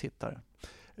gentemot tittare.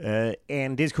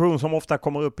 En diskussion som ofta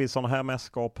kommer upp i sådana här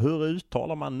mästerskap: hur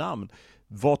uttalar man namn?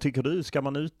 Vad tycker du? Ska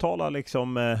man uttala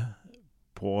liksom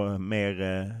på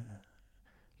mer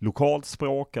lokalt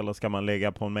språk, eller ska man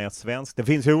lägga på en mer svensk? Det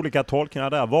finns ju olika tolkningar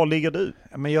där. Var ligger du?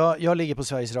 Men jag ligger på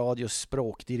Sveriges Radios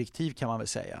språkdirektiv, kan man väl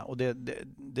säga. Och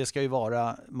det ska ju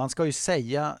vara, man ska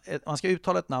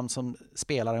uttala ett namn som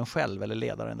spelaren själv eller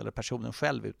ledaren eller personen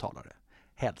själv uttalar det,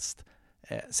 helst.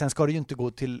 Sen ska det ju inte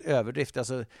gå till överdrift.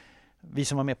 Alltså, vi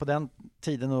som var med på den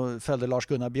tiden och följde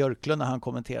Lars-Gunnar Björklund när han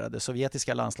kommenterade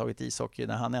sovjetiska landslaget ishockey,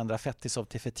 när han ändrade Fetisov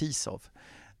till Fetisov.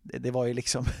 Det var ju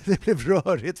liksom, det blev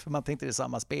rörigt, för man tänkte det är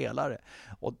samma spelare.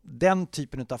 Och den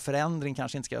typen av förändring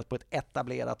kanske inte ska göras på ett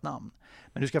etablerat namn.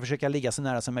 Men du ska försöka ligga så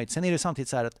nära som möjligt. Sen är det samtidigt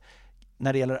så här att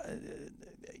när det gäller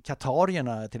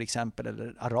katarierna till exempel,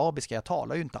 eller arabiska, jag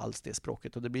talar ju inte alls det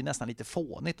språket, och det blir nästan lite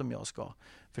fånigt om jag ska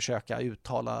försöka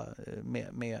uttala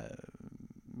med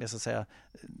så att säga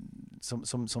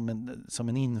som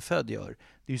en infödd gör.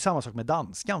 Det är ju samma sak med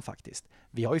danskan faktiskt.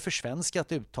 Vi har ju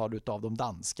försvenskat uttal av de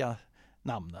danska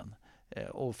namnen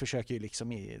och försöker ju liksom,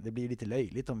 det blir lite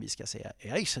löjligt om vi ska säga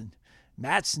Eriksen,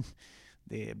 Madsen.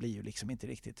 Det blir ju liksom inte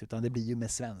riktigt, utan det blir ju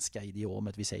med svenska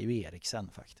idiomet. Vi säger ju Eriksen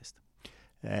faktiskt.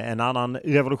 En annan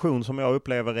revolution som jag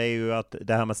upplever är ju att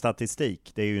det här med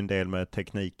statistik, det är ju en del med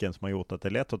tekniken som har gjort att det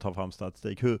är lätt att ta fram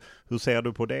statistik. Hur ser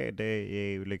du på det? Det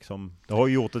är ju liksom, det har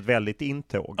ju gjort ett väldigt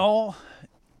intåg. Ja,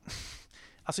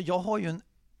 alltså jag har ju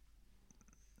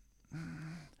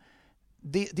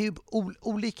det är ju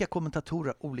olika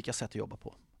kommentatorer, olika sätt att jobba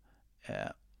på.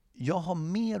 Jag har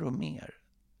mer och mer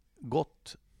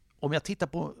gått, om jag tittar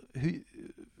på hur,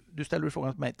 du ställer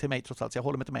frågan till mig trots allt, så jag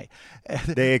håller mig till mig.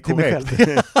 Det är korrekt.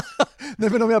 Nej,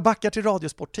 men om jag backar till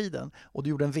Radiosporttiden och du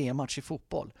gjorde en VM-match i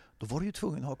fotboll, då var du ju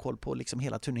tvungen att ha koll på liksom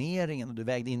hela turneringen, och du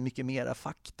vägde in mycket mera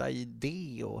fakta i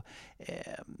det, och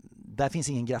där finns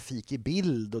ingen grafik i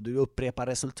bild, och du upprepar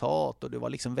resultat, och du var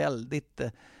liksom väldigt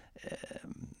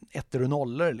ettor och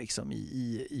nollor liksom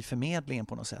i förmedlingen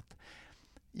på något sätt.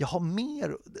 Jag har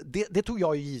mer, det tog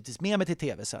jag ju givetvis med mig till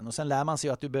tv sen, och sen lär man sig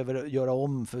att du behöver göra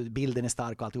om för bilden är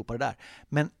stark och alltihopa det där.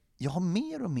 Men jag har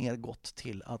mer och mer gått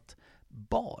till att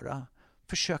bara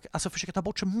försöka ta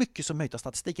bort så mycket som möjligt av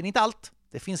statistiken. Inte allt,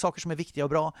 det finns saker som är viktiga och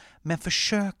bra, men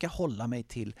försöka hålla mig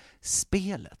till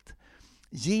spelet.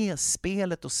 Ge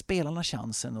spelet och spelarna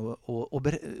chansen och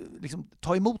liksom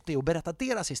ta emot det och berätta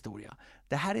deras historia.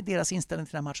 Det här är deras inställning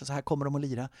till den här matchen, så här kommer de att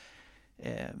lira.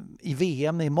 I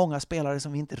VM det är många spelare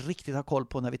som vi inte riktigt har koll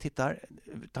på när vi tittar,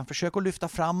 utan försök att lyfta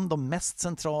fram de mest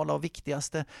centrala och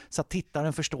viktigaste, så att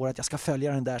tittaren förstår att jag ska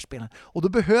följa den där spelaren. Och då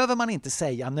behöver man inte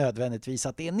säga nödvändigtvis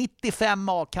att det är 95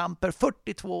 A-kamper,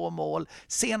 42 mål,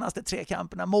 senaste 3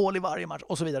 kamperna, mål i varje match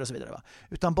och så vidare och så vidare, va?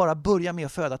 Utan bara börja med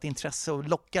att föda ett intresse och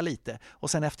locka lite, och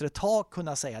sen efter ett tag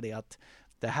kunna säga det att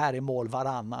det här är mål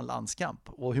varannan landskamp,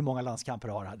 och hur många landskamper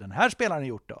har den här spelaren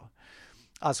gjort då?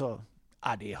 Alltså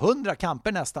det är 100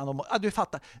 kamper nästan. Du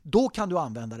fattar. Då kan du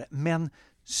använda det. Men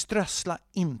strössla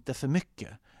inte för mycket.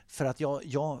 För att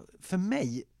för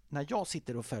mig, när jag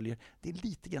sitter och följer, det är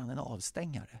lite grann en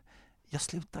avstängare. jag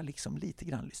slutar liksom lite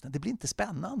grann lyssna. Det blir inte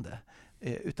spännande.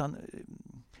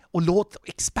 Och låt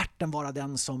experten vara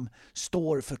den som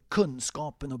står för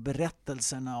kunskapen och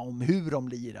berättelserna om hur de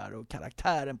lirar och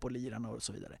karaktären på lirarna och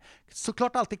så vidare.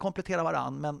 Såklart alltid komplettera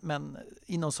varann, men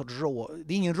i någon sorts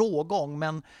det är ingen rågång,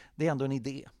 men det är ändå en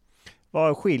idé.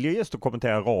 Vad skiljer just att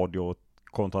kommentera radio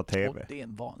kontra tv? Och det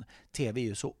är tv är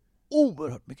ju så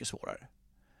oerhört mycket svårare.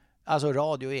 Alltså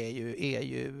radio är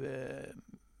ju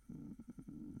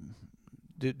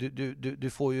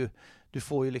du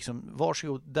får ju liksom,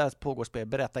 varsågod, där pågår spel,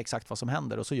 berätta exakt vad som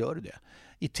händer och så gör du det.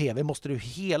 I tv måste du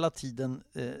hela tiden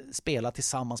spela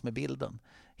tillsammans med bilden.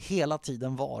 Hela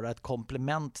tiden vara ett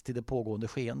komplement till det pågående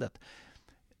skeendet.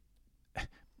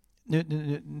 Nu,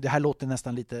 det här låter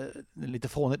nästan lite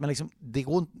fånigt, men liksom, det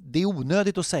är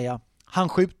onödigt att säga han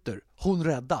skjuter, hon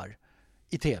räddar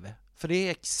i tv. För det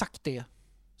är exakt det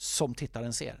som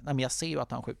tittaren ser. Nej, men jag ser ju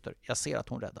att han skjuter, jag ser att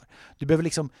hon räddar. Du behöver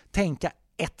liksom tänka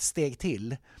ett steg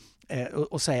till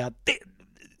och säga att det är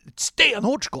ett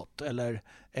stenhårt skott eller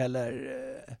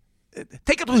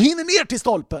tänk att hon hinner ner till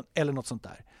stolpen eller något sånt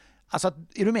där. Alltså,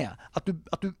 är du med? Att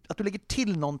du lägger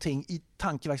till någonting i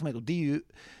tankeverksamhet, och det är ju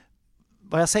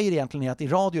vad jag säger egentligen är att i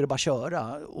radio är det bara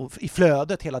köra och i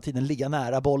flödet hela tiden ligga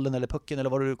nära bollen eller pucken eller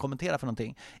vad du kommenterar för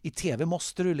någonting. I tv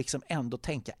måste du liksom ändå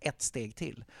tänka ett steg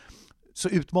till. Så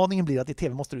utmaningen blir att i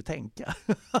tv måste du tänka.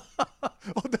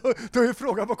 Och då är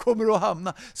frågan, var kommer du att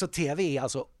hamna? Så tv är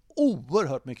alltså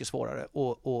oerhört mycket svårare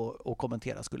att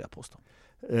kommentera, skulle jag påstå.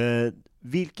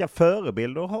 Vilka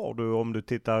förebilder har du om du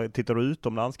tittar du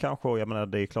utomlands kanske? Jag menar,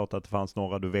 det är klart att det fanns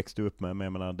några du växte upp med, men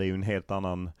jag menar, det är ju en helt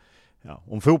annan... Ja,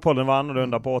 om fotbollen var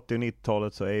annorlunda på 80- och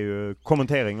 90-talet så är ju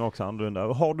kommentering också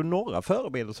annorlunda. Har du några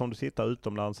förebilder som du sitter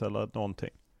utomlands eller någonting?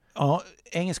 Ja,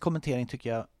 engelsk kommentering tycker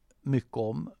jag mycket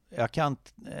om. Jag kan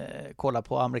kolla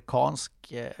på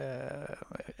amerikansk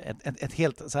ett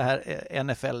helt så här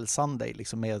NFL Sunday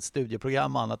liksom med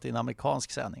studieprogram och annat i en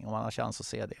amerikansk sändning, om man har chans att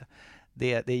se det.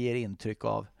 Det ger intryck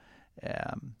av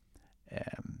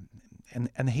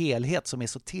en helhet som är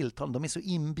så tilltalande. De är så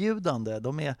inbjudande.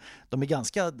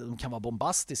 De kan vara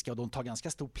bombastiska och de tar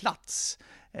ganska stor plats.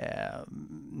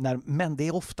 Men det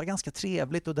är ofta ganska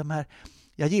trevligt, och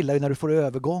jag gillar ju när du får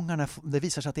övergångar, när det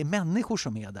visar sig att det är människor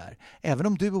som är där. Även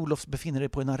om du, Olof, befinner dig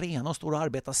på en arena och står och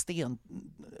arbetar i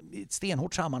ett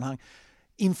stenhårt sammanhang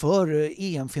inför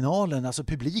EM-finalen, alltså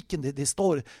publiken, det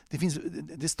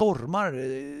stormar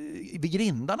vid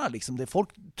grindarna liksom. Folk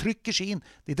trycker sig in.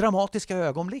 Det är dramatiska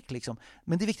ögonblick liksom.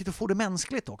 Men det är viktigt att få det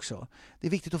mänskligt också. Det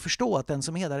är viktigt att förstå att den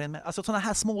som är där, alltså sådana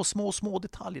här små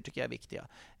detaljer tycker jag är viktiga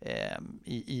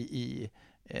i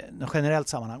generellt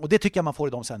sammanhang. Och det tycker jag man får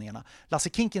i de sändningarna. Lasse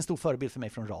Kink är en stor förebild för mig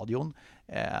från radion.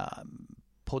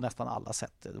 På nästan alla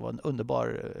sätt. Det var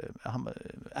han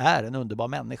är en underbar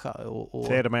människa.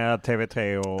 Ser det med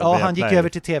TV3 och... Ja, han gick över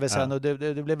till TV sen, och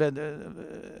det blev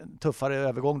en tuffare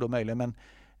övergång då möjligen, men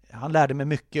han lärde mig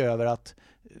mycket över att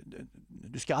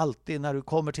du ska alltid, när du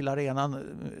kommer till arenan,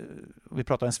 vi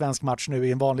pratar en svensk match nu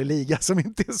i en vanlig liga som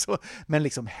inte är så, men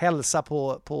liksom hälsa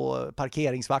på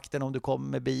parkeringsvakten om du kommer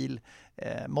med bil,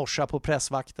 morsa på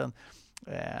pressvakten,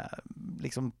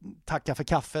 liksom tacka för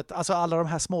kaffet, alltså alla de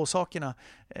här små sakerna,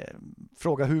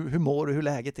 fråga hur mår du, hur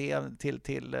läget är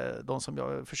till de som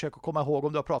jag försöker komma ihåg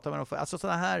om du har pratat med dem, alltså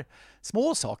sådana här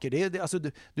små saker, alltså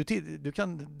du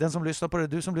kan, den som lyssnar på det,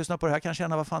 du som lyssnar på det här kan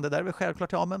känna, vad fan, det där är väl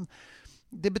självklart, ja, men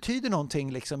det betyder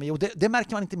någonting liksom, och det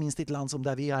märker man inte minst i ett land som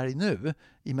där vi är i nu,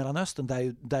 i Mellanöstern,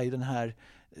 där ju den här,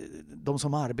 de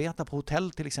som arbetar på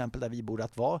hotell till exempel där vi bor,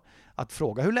 att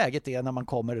fråga hur läget är när man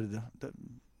kommer,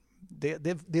 det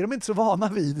är de inte så vana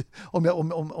vid,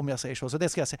 om jag säger så det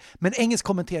ska jag säga. Men engelsk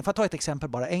kommentering, för att ta ett exempel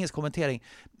bara, engelsk kommentering,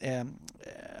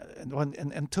 det var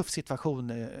en tuff situation,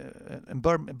 en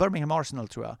Birmingham Arsenal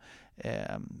tror jag,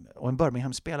 och en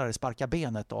Birmingham-spelare sparkar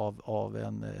benet av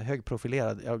en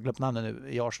högprofilerad, jag har glömt namnet nu,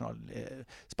 i Arsenal,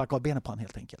 sparkar av benet på han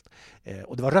helt enkelt.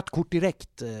 Och det var rött kort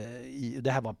direkt,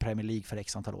 det här var Premier League för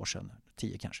x antal år sedan,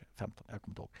 10 kanske, 15, jag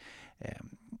kommer inte ihåg.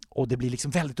 Och det blir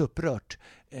liksom väldigt upprört,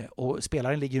 och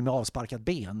spelaren ligger ju med avsparkat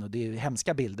ben, och det är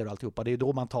hemska bilder och alltihopa. Det är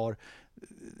då man tar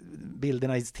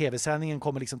bilderna i tv-sändningen,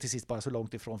 kommer liksom till sist bara så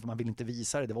långt ifrån, för man vill inte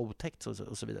visa det, det var otäckt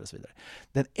och så vidare och så vidare.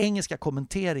 Den engelska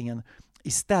kommenteringen,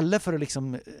 istället för att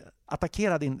liksom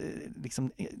attackera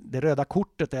liksom det röda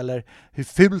kortet eller hur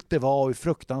fult det var och hur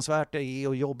fruktansvärt det är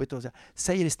och jobbigt, och så,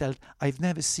 säger istället I've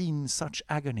never seen such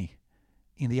agony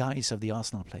in the eyes of the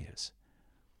Arsenal players.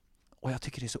 Och jag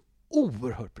tycker det är så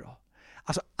oerhört bra.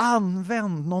 Alltså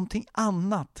använd någonting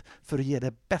annat för att ge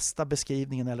det bästa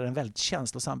beskrivningen, eller en väldigt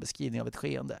känslosam beskrivning av ett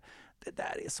skeende. Det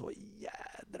där är så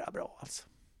jädra bra alltså.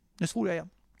 Nu svor jag igen.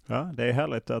 Ja, det är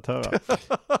härligt att höra.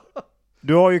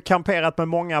 Du har ju kamperat med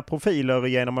många profiler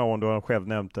genom åren. Du har själv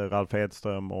nämnt Ralf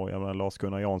Edström och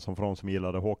Lars-Gunnar Jansson för de som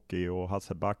gillade hockey och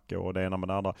Hasse Backe och det ena med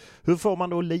det andra. Hur får man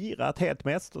då lira ett helt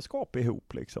mästerskap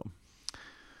ihop liksom?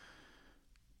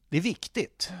 Det är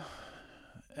viktigt.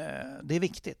 Det är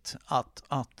viktigt att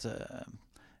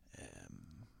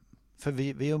för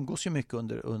vi umgås ju mycket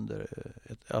under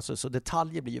alltså, så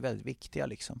detaljer blir ju väldigt viktiga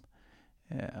liksom.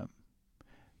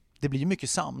 Det blir ju mycket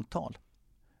samtal.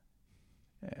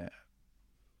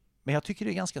 Men jag tycker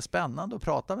det är ganska spännande att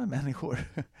prata med människor.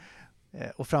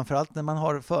 Och framförallt när man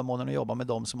har förmånen att jobba med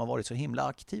dem som har varit så himla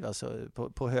aktiva så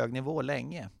på hög nivå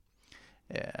länge.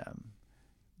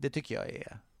 Det tycker jag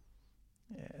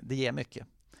det ger mycket.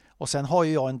 Och sen har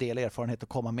ju jag en del erfarenhet att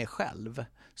komma med själv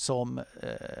som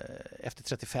efter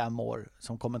 35 år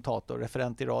som kommentator,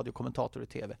 referent i radio, kommentator i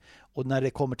tv. Och när det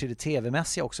kommer till det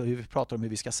tv-mässiga också, hur vi pratar om hur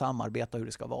vi ska samarbeta och hur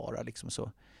det ska vara liksom,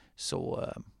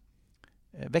 så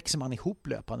växer man ihop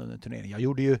löpande under turneringen. Jag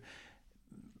gjorde ju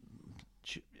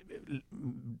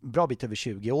bra bit över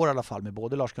 20 år i alla fall med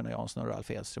både Lars-Gunnar Jansson och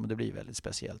Ralf Edström och det blir väldigt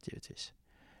speciellt givetvis.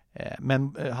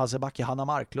 Men Hasse Backe, Hanna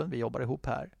Marklund, vi jobbar ihop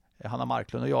här. Hanna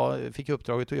Marklund och jag fick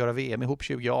uppdraget att göra VM ihop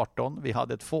 2018. Vi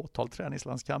hade ett fåtal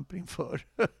träningslandskamper inför.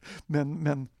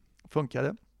 men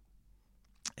funkade.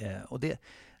 Och det,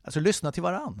 alltså lyssna till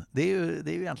varann. Det är ju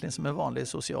egentligen som en vanlig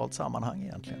socialt sammanhang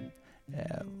egentligen.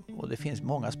 Och det finns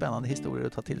många spännande historier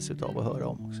att ta till sig av och höra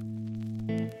om också.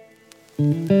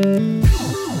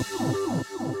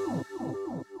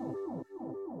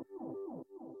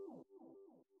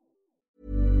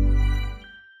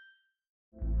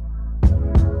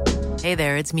 Hey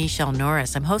there, it's Michelle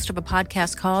Norris. I'm host of a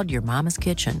podcast called Your Mama's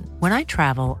Kitchen. When I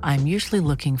travel, I'm usually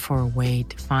looking for a way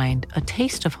to find a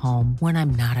taste of home when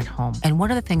I'm not at home. And one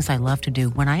of the things I love to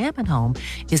do when I am at home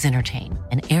is entertain.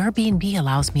 And Airbnb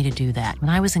allows me to do that.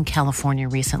 When I was in California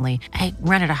recently, I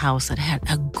rented a house that had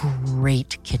a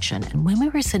great kitchen. And when we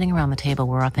were sitting around the table,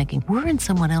 we were all thinking, we're in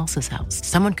someone else's house.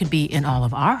 Someone could be in all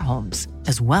of our homes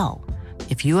as well.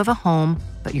 If you have a home,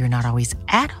 but you're not always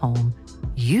at home,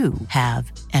 you have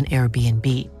an Airbnb.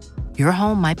 Your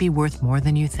home might be worth more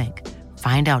than you think.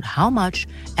 Find out how much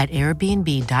at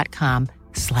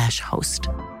airbnb.com/host.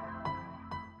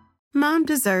 Mom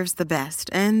deserves the best,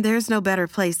 and there's no better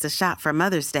place to shop for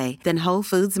Mother's Day than Whole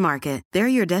Foods Market. They're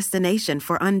your destination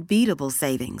for unbeatable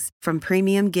savings, from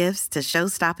premium gifts to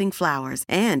show-stopping flowers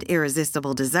and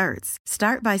irresistible desserts.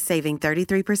 Start by saving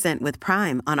 33% with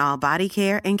Prime on all body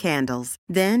care and candles.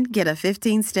 Then get a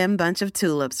 15-stem bunch of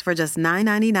tulips for just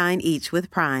 $9.99 each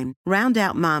with Prime. Round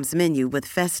out Mom's menu with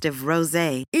festive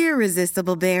rosé,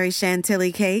 irresistible berry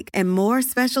chantilly cake, and more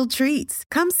special treats.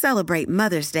 Come celebrate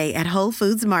Mother's Day at Whole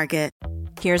Foods Market.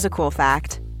 Here's a cool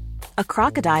fact. A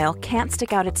crocodile can't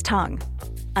stick out its tongue.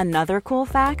 Another cool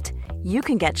fact, you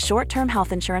can get short-term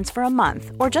health insurance for a month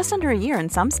or just under a year in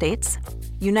some states.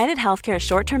 United Healthcare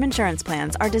short-term insurance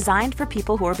plans are designed for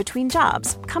people who are between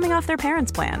jobs, coming off their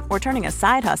parents' plan, or turning a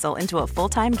side hustle into a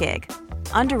full-time gig.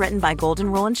 Underwritten by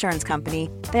Golden Rule Insurance Company,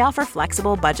 they offer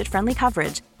flexible, budget-friendly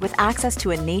coverage with access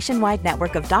to a nationwide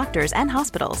network of doctors and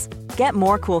hospitals. Get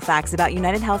more cool facts about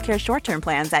United Healthcare short-term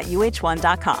plans at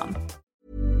uh1.com.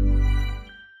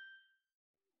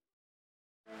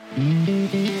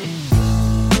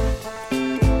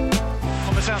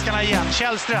 Kommer svenskarna igen.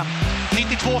 Källström.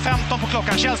 92-15 på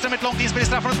klockan. Källström ett långt inspel i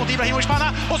straffområdet mot Ibrahimovic panna.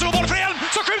 Och så går boll för Elm.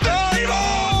 Så skjuter i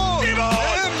mål! I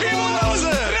mål!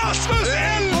 Rasmus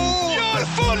Elm gör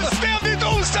fullständigt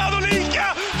osannolika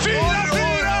 4-4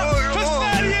 för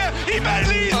Sverige i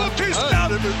Berlin och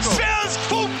Tyskland. Svensk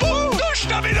fotboll,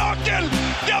 största mirakel!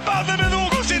 Jag banne med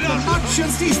någonsin.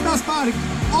 Matchens sista spark.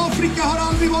 Afrika har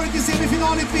aldrig varit i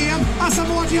semifinal i VM.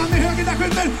 Asamoah Gyan med höger där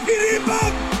skjuter i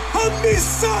ribban. Han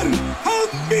missar! Han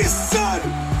missar!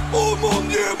 Oh mon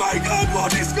Dieu, my God,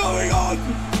 what is going on?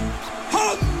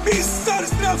 Han missar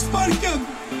straffsparken.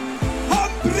 Han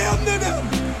bränner den.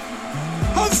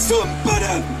 Han sumpar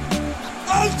den.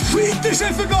 Allt skiter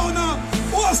sig för Ghana.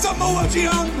 Och Asamoah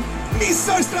Gyan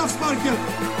missar straffsparken.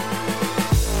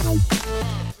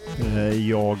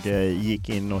 Jag gick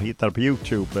in och hittade på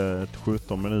YouTube ett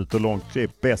 17 minuter långt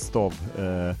klipp, bäst av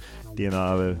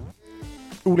dina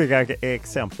olika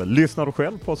exempel. Lyssnar du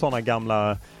själv på sådana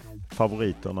gamla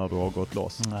favoriter när du har gått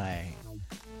loss? Nej.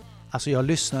 Alltså jag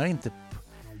lyssnar inte.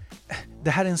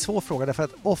 det här är en svår fråga därför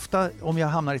att ofta om jag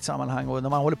hamnar i ett sammanhang och när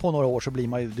man håller på några år så blir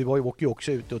man ju, du åker ju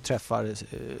också ut och träffar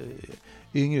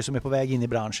yngre som är på väg in i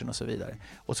branschen och så vidare.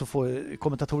 Och så får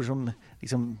kommentatorer som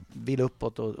liksom vill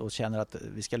uppåt och känner att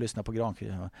vi ska lyssna på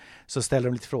Granqvist, så ställer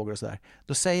de lite frågor och sådär.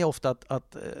 Då säger jag ofta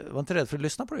att var inte rädd för att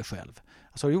lyssna på dig själv.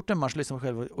 Alltså har du gjort en match, lyssna på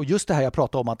dig själv. Och just det här jag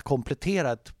pratar om att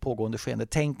komplettera ett pågående skeende.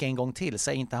 Tänk en gång till.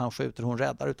 Säg inte han skjuter, hon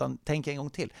räddar, utan tänk en gång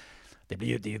till. Det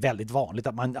är ju väldigt vanligt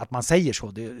att man säger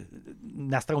så.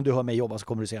 Nästa gång du hör mig jobba så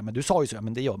kommer du säga, men du sa ju så,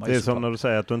 men det gör man ju. Det är som när du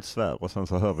säger att du inte svär och sen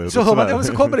så hör vi så hör man, och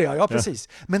så kommer det, ja precis.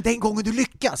 Men den gången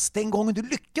du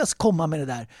lyckas komma med det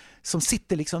där som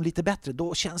sitter liksom lite bättre,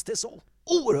 då känns det så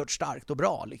oerhört starkt och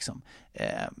bra liksom.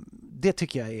 Det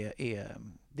tycker jag är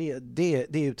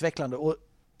utvecklande, och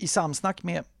i samsnack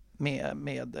med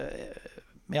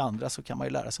andra så kan man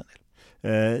ju lära sig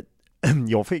en del.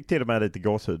 Jag fick till och med lite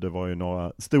gåshud. Det var ju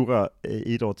några stora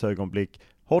idrottsögonblick.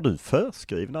 Har du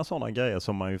förskrivna sådana grejer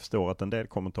som man ju förstår att en del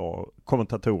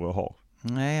kommentatorer har?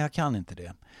 Nej, jag kan inte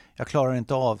det. Jag klarar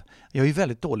inte av. Jag är ju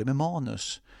väldigt dålig med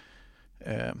manus.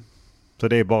 Så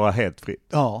det är bara helt fritt?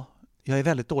 Ja, jag är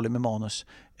väldigt dålig med manus.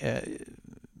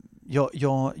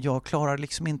 Jag klarar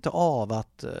liksom inte av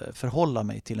att förhålla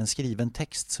mig till en skriven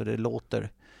text så det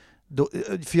låter...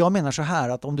 För jag menar så här,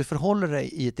 att om du förhåller dig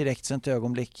i ett direktsänt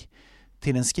ögonblick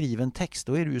till en skriven text,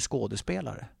 då är du ju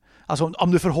skådespelare. Alltså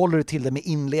om du förhåller dig till det med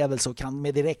inlevelse och kan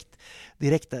med direkt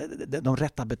de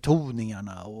rätta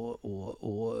betoningarna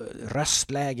och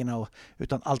röstlägena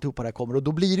utan alltihopa där kommer. Och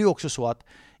då blir det ju också så att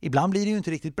ibland blir det ju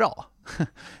inte riktigt bra.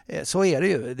 Så är det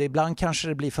ju. Ibland kanske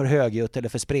det blir för högljutt eller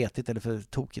för spretigt eller för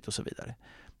tokigt och så vidare.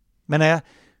 Men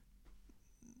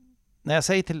när jag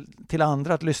säger till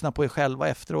andra att lyssna på er själva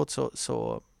efteråt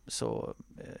så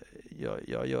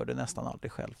jag gör det nästan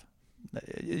aldrig själv.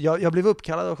 Jag blev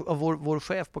uppkallad av vår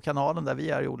chef på kanalen där vi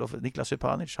är, Olof Niklas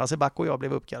Supanic. Hasse Back och jag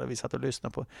blev uppkallade, vi satt och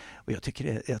lyssnade på. Och jag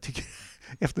tycker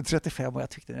efter 35 år, jag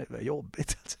tyckte det var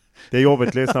jobbigt. Det är jobbigt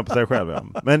att lyssna på sig själv, ja.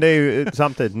 Men det är ju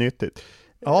samtidigt nyttigt.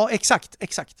 Ja, exakt.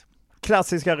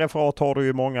 Klassiska referat har du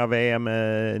ju många. VM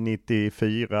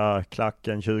 94,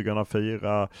 klacken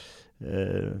 2004,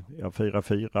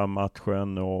 4-4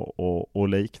 matchen och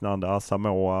liknande.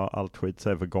 Asamoah, allt skit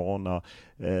sig för Ghana.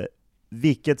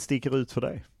 Vilket sticker ut för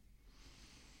dig?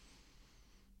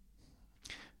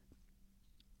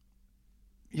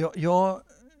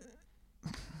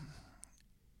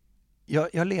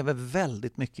 Jag lever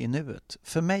väldigt mycket i nuet.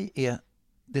 För mig är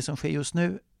det som sker just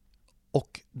nu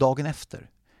och dagen efter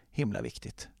himla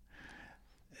viktigt.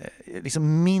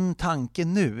 Liksom min tanke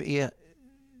nu är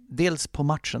dels på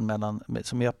matchen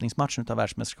som är öppningsmatchen av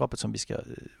världsmästerskapet som vi ska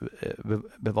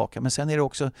bevaka. Men sen är det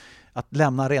också att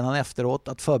lämna arenan efteråt,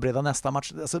 att förbereda nästa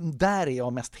match. Alltså, där är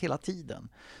jag mest hela tiden.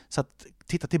 Så att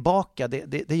titta tillbaka,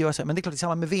 det gör jag. Men det är klart, i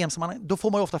samband med VM, då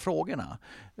får man ju ofta frågorna.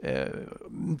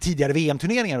 Tidigare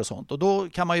VM-turneringar och sånt. Och då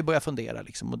kan man ju börja fundera.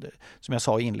 Liksom. Och som jag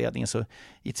sa i inledningen, så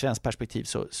i ett svenskt perspektiv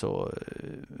så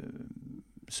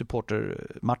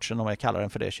supportermatchen, om jag kallar den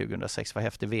för det, 2006 var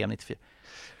häftig, VM 94.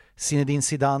 Zinedine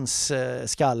Zidans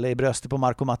skalle i bröstet på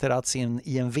Marco Materazzi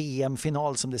i en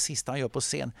VM-final som det sista han gör på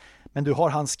scen. Men du har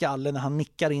hans skalle när han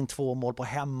nickar in 2 mål på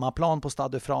hemmaplan på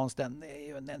Stade de France. Den är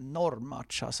ju en enorm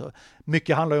match. Alltså,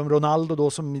 mycket handlar ju om Ronaldo då,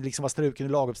 som liksom var struken i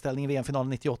laguppställningen i VM-finalen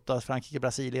 98,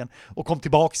 Frankrike-Brasilien, och kom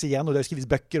tillbaks igen, och det har skrivits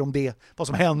böcker om det, vad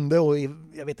som hände, och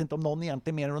jag vet inte om någon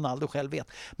egentligen mer än Ronaldo själv vet.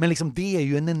 Men liksom det är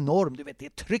ju en enorm, du vet,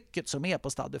 det trycket som är på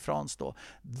Stade de France då.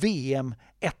 VM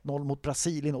 1-0 mot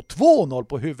Brasilien och 2-0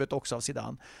 på huvudet också av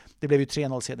Zidane. Det blev ju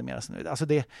 3-0 sedermera. Alltså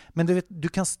men du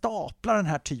kan stapla den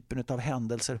här typen av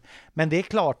händelser. Men det är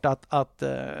klart att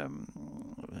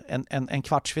en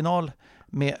kvartsfinal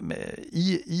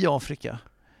i Afrika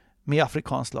med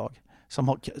afrikanskt lag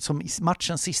som i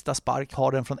matchens sista spark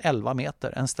har den från 11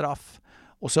 meter, en straff,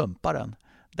 och sumpar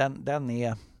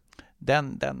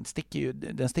den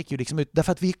sticker ju liksom ut,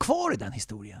 därför att vi är kvar i den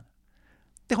historien.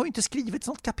 Det har ju inte skrivits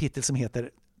något kapitel som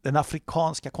heter den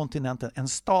afrikanska kontinenten, en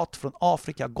stat från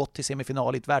Afrika gått till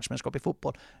semifinal i ett världsmästerskap i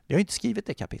fotboll. Det har ju inte skrivit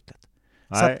det kapitlet.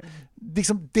 Nej. Så att,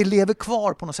 liksom, det lever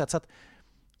kvar på något sätt. Så att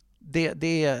det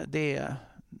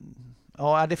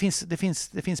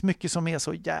finns mycket som är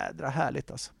så jädra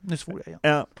härligt. Alltså. Nu svor jag igen.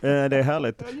 Ja, det är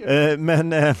härligt. Men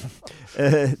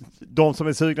de som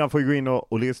är sugna får gå in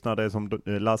och lyssna. Det som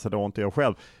Lasse då, inte jag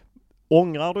själv.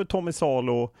 Ångrar du Tommy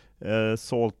Salo?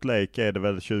 Salt Lake är det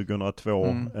väl 2002,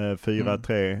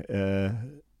 4-3.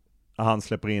 Han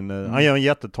släpper in, han gör en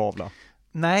jättetavla.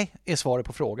 Nej, är svaret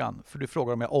på frågan. För du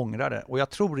frågar om jag ångrar det. Och jag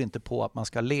tror inte på att man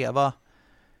ska leva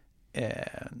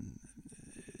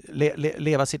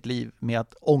sitt liv med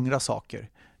att ångra saker.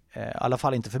 I alla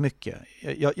fall inte för mycket.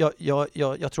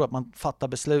 Jag tror att man fattar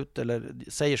beslut eller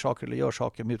säger saker eller gör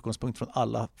saker med utgångspunkt från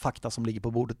alla fakta som ligger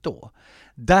på bordet då.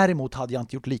 Däremot hade jag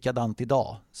inte gjort likadant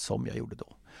idag som jag gjorde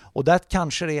då. Och där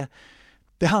kanske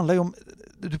det handlar ju om,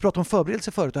 du pratade om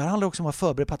förberedelse förut, och här handlar det också om att vara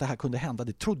förberedd på att det här kunde hända.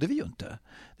 Det trodde vi ju inte.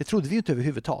 Det trodde vi ju inte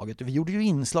överhuvudtaget. Vi gjorde ju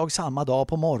inslag samma dag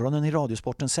på morgonen i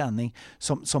Radiosportens sändning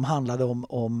som handlade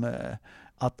om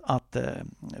att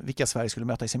vilka Sverige skulle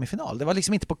möta i semifinal. Det var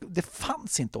liksom inte det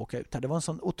fanns inte att åka ut här. Det var en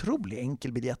sån otroligt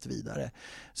enkel biljett vidare.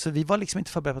 Så vi var liksom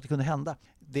inte förberedda på att det kunde hända.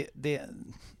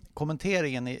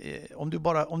 Kommenteringen, om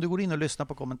du går in och lyssnar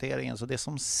på kommenteringen, så det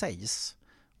som sägs,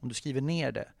 om du skriver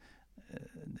ner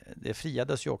det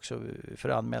friades ju också för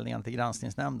anmälningen till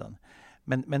granskningsnämnden.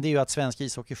 Men det är ju att svensk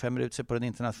ishockey skämmer ut sig på den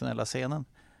internationella scenen.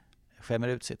 Skämmer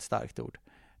ut sig, ett starkt ord.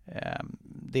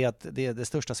 Det är det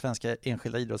största svenska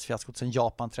enskilda idrottsfiaskot sedan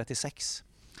Japan 36.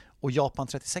 Och Japan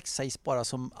 36 sägs bara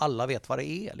som alla vet vad det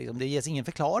är. Liksom. Det ges ingen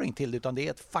förklaring till det, utan det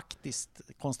är ett faktiskt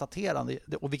konstaterande.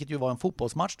 Och vilket ju var en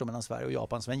fotbollsmatch då mellan Sverige och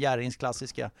Japan. Sven Jerrings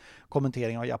klassiska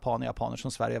kommentering av japaner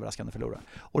som Sverige överraskande förlorar.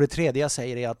 Och det tredje jag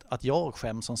säger är att jag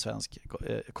skäms som svensk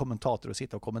kommentator och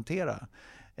sitta och kommentera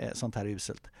sånt här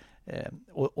uselt.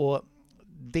 Och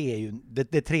det är ju,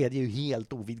 det tredje är ju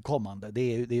helt ovidkommande.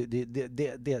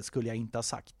 Det skulle jag inte ha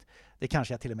sagt. Det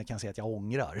kanske jag till och med kan säga att jag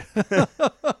ångrar.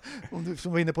 Om du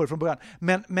som var inne på det från början.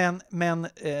 Men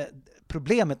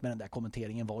problemet med den där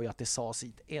kommenteringen var ju att det sades i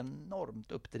ett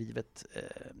enormt uppdrivet,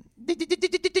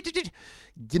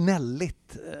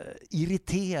 gnälligt,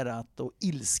 irriterat och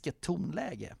ilsket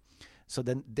tonläge. Så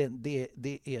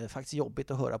det är faktiskt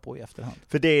jobbigt att höra på i efterhand.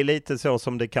 För det är lite så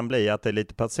som det kan bli, att det är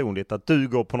lite personligt. Att du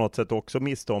går på något sätt också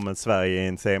miste om en Sverige i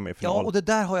en semifinal. Ja, och det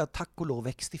där har jag tack och lov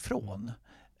växt ifrån.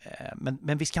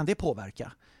 Men visst kan det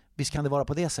påverka. Visst kan det vara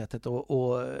på det sättet.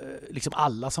 Och liksom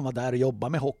alla som var där och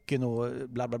jobbade med hockeyn och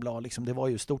bla bla bla. Liksom, det var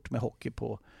ju stort med hockey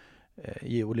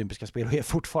i olympiska spel och är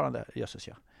fortfarande, jösses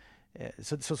ja.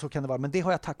 Så kan det vara. Men det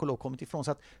har jag tack och lov kommit ifrån.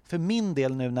 Så att för min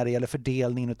del nu när det gäller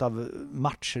fördelningen av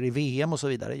matcher i VM och så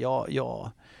vidare,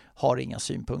 jag har inga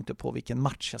synpunkter på vilken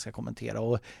match jag ska kommentera.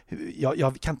 Och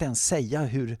jag kan inte ens säga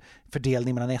hur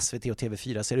fördelningen mellan SVT och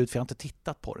TV4 ser ut, för jag har inte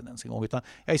tittat på den ens en gång. Utan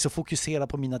jag är så fokuserad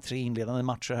på mina 3 inledande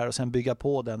matcher här och sen bygga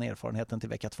på den erfarenheten till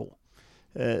vecka 2.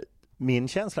 Min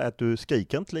känsla är att du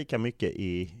skriker inte lika mycket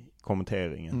i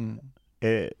kommenteringen.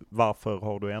 Varför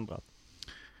har du ändrat?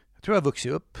 Jag tror jag har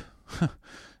vuxit upp.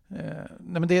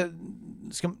 Nej, men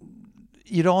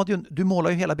i radion, du målar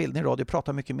ju hela bilden i radio,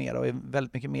 pratar mycket mer och är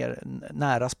väldigt mycket mer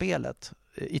nära spelet.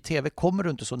 I tv kommer du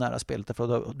inte så nära spelet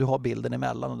för att du har bilden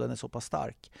emellan och den är så pass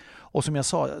stark. Och som jag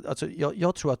sa, alltså,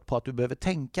 jag tror att du behöver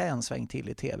tänka en sväng till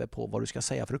i tv på vad du ska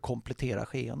säga för att komplettera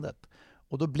skeendet.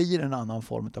 Och då blir det en annan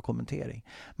form av kommentering.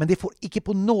 Men det får icke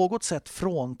på något sätt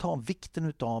frånta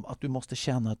vikten av att du måste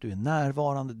känna att du är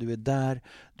närvarande, du är där,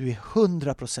 du är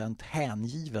 100%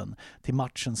 hängiven till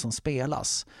matchen som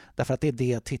spelas. Därför att det är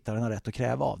det tittaren har rätt att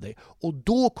kräva av dig. Och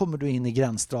då kommer du in i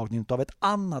gränsdragningen av ett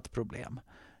annat problem.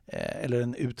 Eller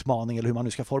en utmaning, eller hur man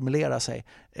nu ska formulera sig,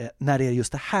 när det är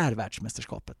just det här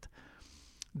världsmästerskapet.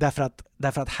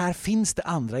 Därför att här finns det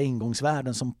andra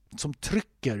ingångsvärden som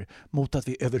trycker mot att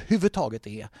vi överhuvudtaget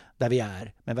är där vi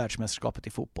är med världsmästerskapet i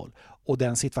fotboll. Och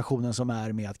den situationen som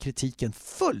är med att kritiken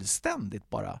fullständigt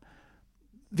bara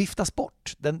viftas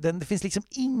bort. Det finns liksom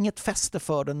inget fäste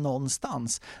för den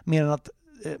någonstans, mer än att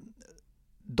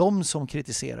de som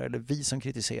kritiserar, eller vi som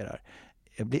kritiserar,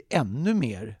 blir ännu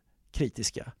mer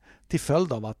kritiska till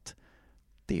följd av att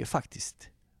det är faktiskt,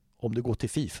 om du går till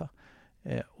FIFA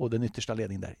och den yttersta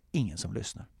ledningen där, ingen som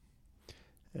lyssnar.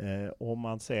 Om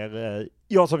man ser,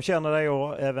 jag som känner dig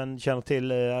och även känner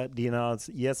till dina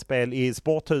gästspel i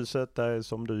Sporthuset, där,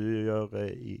 som du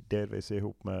gör delvis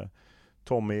ihop med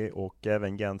Tommy och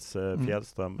även Jens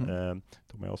Fjällström,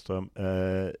 Tommy Åström,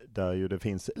 där ju det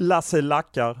finns Lasse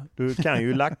Lackar. Du kan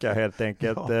ju lacka helt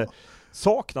enkelt. Ja.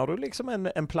 Saknar du liksom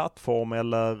en plattform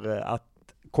eller att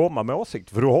komma med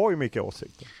åsikter? För du har ju mycket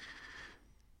åsikter.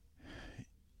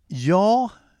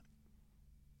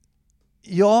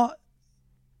 Ja,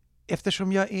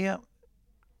 eftersom jag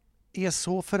är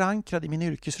så förankrad i min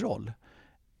yrkesroll.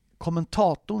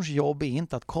 Kommentatorns jobb är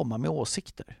inte att komma med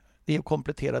åsikter. Det är att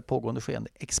komplettera ett pågående skeende.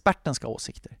 Experten ska ha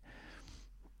åsikter.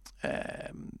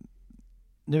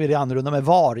 Nu är det annorlunda med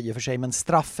VAR i och för sig, men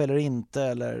straff eller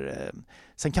inte.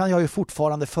 Sen kan jag ju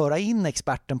fortfarande föra in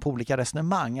experten på olika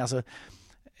resonemang. Alltså,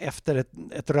 efter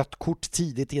ett rött kort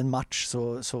tidigt i en match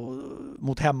så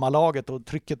mot hemmalaget och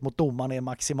trycket mot domaren är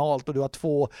maximalt och du har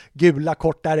 2 gula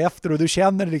kort därefter och du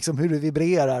känner liksom hur det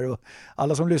vibrerar och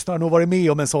alla som lyssnar har nog varit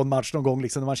med om en sån match någon gång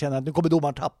liksom, när man känner att nu kommer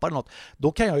domaren tappa något.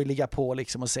 Då kan jag ju ligga på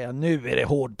liksom och säga nu är det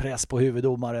hård press på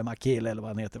huvuddomare Makil eller vad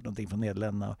han heter för någonting från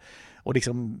Nederländerna och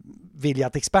liksom vilja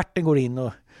att experten går in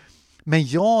och men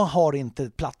jag har inte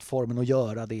plattformen att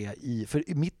göra det i, för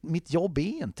mitt jobb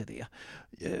är inte det.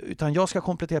 Utan jag ska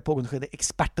komplettera pågående skede,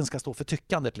 experten ska stå för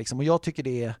tyckandet liksom. Och jag tycker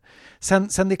det är...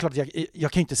 Sen det är klart att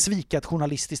jag kan inte svika ett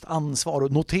journalistiskt ansvar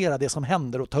och notera det som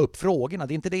händer och ta upp frågorna,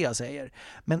 det är inte det jag säger.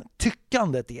 Men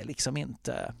tyckandet är liksom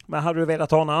inte... Men hade du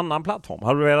velat ha en annan plattform?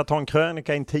 Hade du velat ha en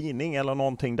krönika i en tidning eller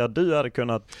någonting där du hade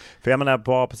kunnat... För jag menar,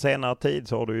 bara på senare tid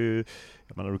så har du ju...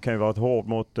 Du kan ju vara ett hård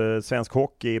mot svensk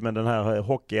hockey med den här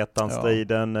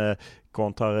hockeyettan-striden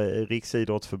kontra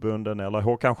Riksidrottsförbunden eller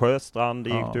Håkan Sjöstrand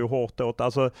gick du hårt åt.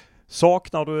 Alltså,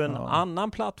 saknar du en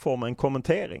annan plattform än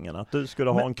kommenteringen? Att du skulle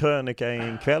ha en krönika i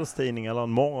en kvällstidning eller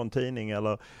en morgontidning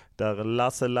eller där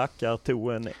Lasse Lackar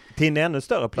tog till en ännu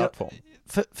större plattform?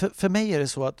 För mig är det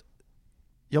så att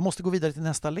jag måste gå vidare till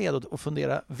nästa led och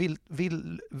fundera,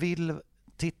 vill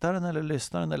tittaren eller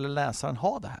lyssnaren eller läsaren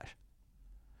ha det här?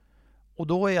 Och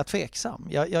då är jag tveksam.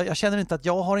 Jag känner inte att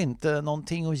jag har inte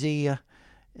någonting att ge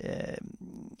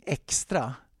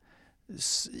extra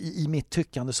i mitt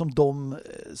tyckande som de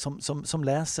som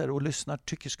läser och lyssnar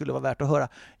tycker skulle vara värt att höra.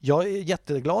 Jag är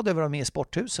jätteglad över att vara med i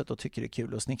Sporthuset och tycker det är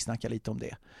kul att snicksnacka lite om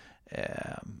det.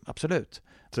 Absolut.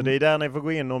 Så det är där ni får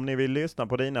gå in om ni vill lyssna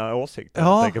på dina åsikter.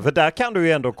 Ja. För där kan du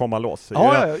ju ändå komma loss.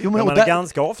 Men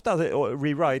ganska ofta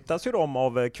rewritas ju de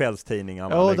av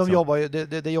kvällstidningarna. Ja, liksom. De jobbar ju,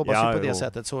 det jobbas ju på det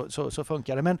sättet. Så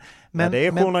funkar det. Men det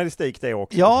är journalistik det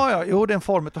också. Ja, det är en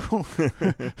form av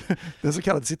den så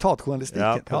kallade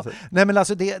citatjournalistiken. Ja. Nej, men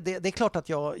alltså det är klart att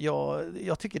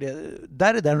jag tycker det.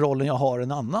 Där är den rollen jag har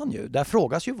en annan ju. Där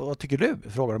frågas ju, vad tycker du?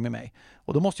 Frågar de med mig.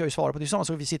 Och då måste jag ju svara på det. Samma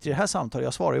sak vi sitter i det här samtalet.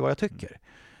 Jag svarar ju vad jag tycker.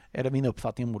 Eller min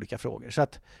uppfattning om olika frågor. Så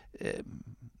att,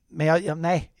 men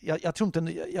jag tror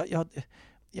inte...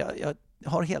 Jag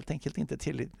har helt enkelt inte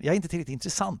jag är inte tillräckligt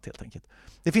intressant helt enkelt.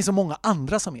 Det finns så många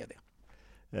andra som är det.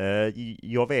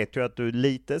 Jag vet ju att du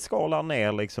lite skalar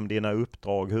ner liksom dina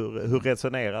uppdrag. Hur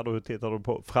resonerar du? Hur tittar du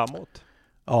på framåt?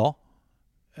 Ja.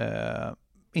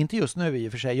 Inte just nu i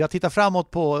och för sig. Jag tittar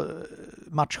framåt på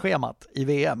matchschemat i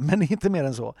VM, men inte mer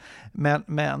än så.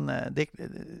 Men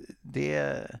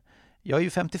det jag är ju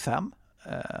 55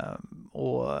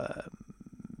 och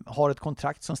har ett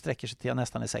kontrakt som sträcker sig till jag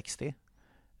nästan är 60.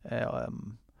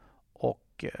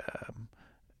 Och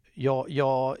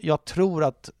jag tror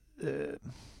att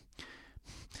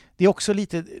det är också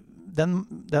lite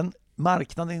den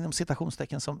marknaden inom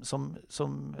citationstecken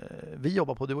som vi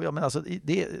jobbar på, du och jag. Men alltså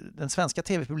den svenska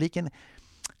tv-publiken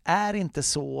är inte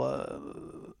så...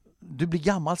 Du blir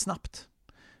gammal snabbt.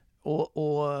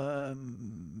 Och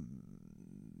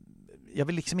jag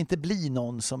vill liksom inte bli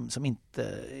någon som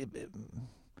inte...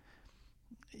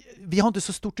 Vi har inte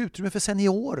så stort utrymme för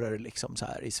seniorer liksom så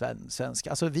här i svenska.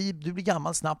 Alltså du blir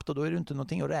gammal snabbt och då är det inte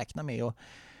någonting att räkna med. Och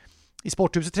i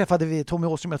Sporthuset träffade vi Tommy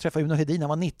Åström, jag träffade Uno Hedin, han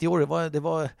var 90 år. Det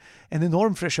var en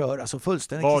enorm fräschör, alltså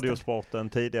fullständigt. Radiosporten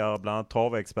tidigare, bland annat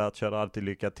travexpert, körde alltid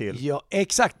lycka till. Ja,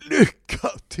 exakt, lycka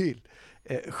till!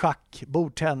 Schack,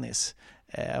 bordtennis,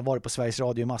 varit på Sveriges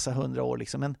Radio i massa 100 år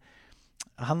liksom. Men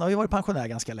han har ju varit pensionär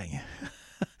ganska länge.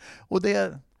 Och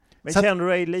men känner du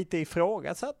dig lite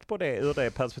ifrågasatt på det ur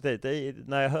det perspektivet?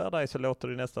 När jag hör dig så låter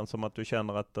det nästan som att du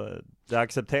känner att det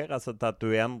accepteras att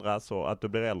du ändras och att du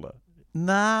blir äldre.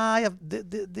 Nej,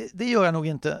 det gör jag nog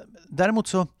inte. Däremot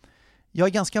så jag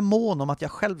är ganska mån om att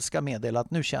jag själv ska meddela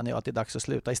att nu känner jag att det är dags att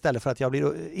sluta, istället för att jag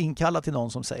blir inkallad till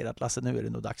någon som säger att Lasse, nu är det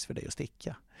nog dags för dig att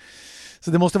sticka.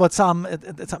 Så det måste vara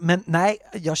men nej,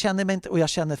 jag känner mig inte, och jag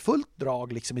känner fullt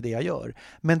drag liksom i det jag gör.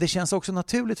 Men det känns också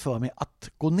naturligt för mig att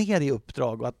gå ner i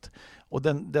uppdrag och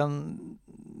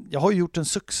jag har ju gjort en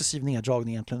successiv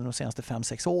neddragning egentligen de senaste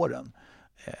 5-6 åren.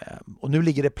 Och nu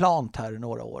ligger det plant här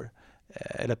några år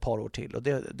eller ett par år till, och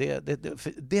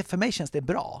det för mig känns det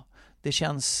bra. Det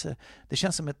känns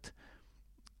som ett,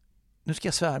 nu ska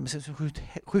jag svära, men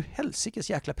sju helsikes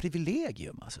jäkla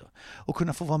privilegium alltså. Och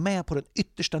kunna få vara med på den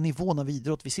yttersta nivån av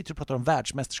idrott. Vi sitter och pratar om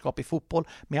världsmästerskap i fotboll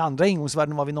med andra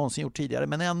ingångsvärden än vad vi någonsin gjort tidigare.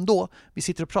 Men ändå, vi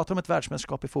sitter och pratar om ett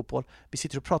världsmästerskap i fotboll. Vi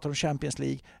sitter och pratar om Champions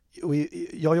League. Och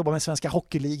jag jobbar med Svenska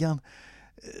Hockeyligan.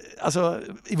 Alltså,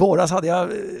 i våras hade jag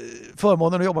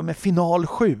förmånen att jobba med final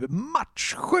 7,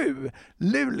 match 7,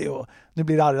 Luleå. Nu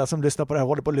blir det arga som lyssnar på det här,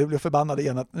 håller på Luleå förbannade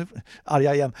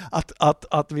igen,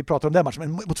 att vi pratar om den matchen.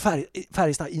 Men mot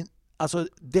Färjestad i en Alltså,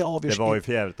 det avgörs. Det var ju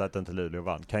för jävligt att inte Luleå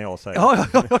vann, kan jag säga. Ja.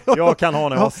 Jag kan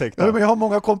ha en åsikt. Ja, men jag har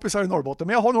många kompisar i Norrbotten,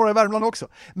 men jag har några i Värmland också.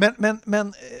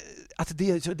 Men att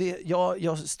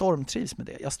jag stormtrivs med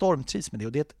det. Jag stormtrivs med det,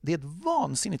 och det är ett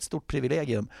vansinnigt stort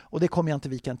privilegium, och det kommer jag inte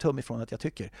vika en tum ifrån att jag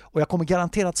tycker. Och jag kommer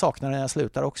garanterat sakna det när jag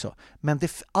slutar också. Men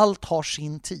allt har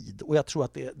sin tid, och jag tror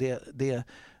att det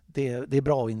är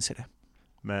bra att inse det.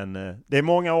 Men det är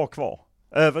många år kvar.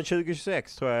 Över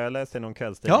 2026 tror jag läste i någon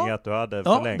kvällstidning att du hade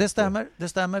förlängt. Ja, det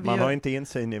stämmer. Man har inte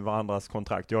insyn i varandras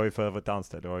kontrakt. Jag är ju för övrigt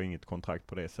anställd, jag har inget kontrakt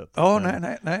på det sättet. Ja,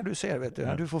 nej, du ser, vet du.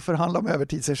 Ja. Du får förhandla om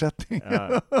övertidsersättning.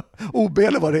 Ja. OB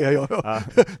eller vad det är. Ja.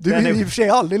 Du är i och för sig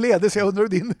aldrig ledig, så jag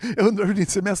undrar hur din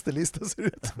semesterlista ser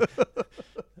ut.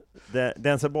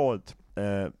 Den ser bra ut.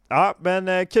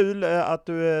 Men kul att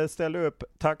du ställer upp.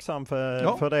 Tacksam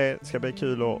för det. Det ska bli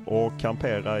kul att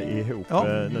kampera ihop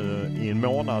nu i en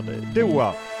månad.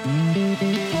 Doha!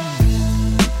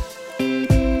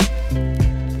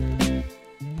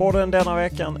 Podden denna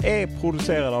veckan är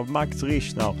producerad av Max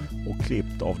Richner och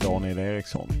klippt av Daniel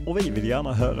Eriksson. Och vi vill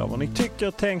gärna höra vad ni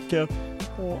tycker, tänker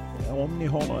och om ni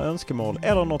har några önskemål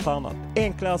eller något annat.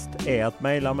 Enklast är att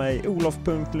mejla mig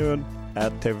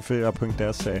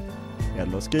olof.lund@tv4.se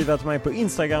eller skriva till mig på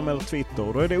Instagram eller Twitter,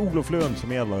 och då är det Olof Lund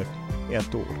som gäller,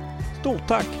 ett ord. Stort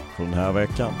tack för den här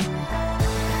veckan.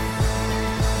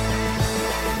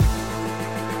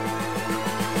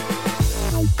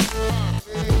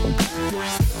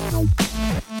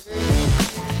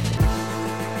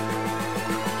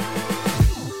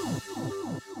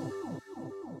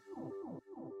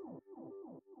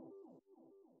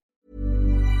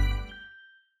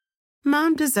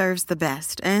 Mom deserves the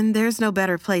best, and there's no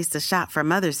better place to shop for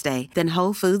Mother's Day than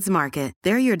Whole Foods Market.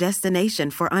 They're your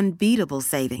destination for unbeatable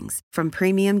savings, from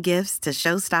premium gifts to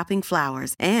show-stopping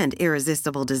flowers and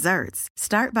irresistible desserts.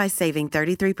 Start by saving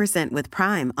 33% with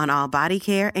Prime on all body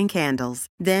care and candles.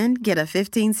 Then get a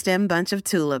 15-stem bunch of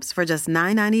tulips for just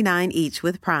 $9.99 each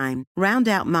with Prime. Round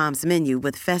out Mom's menu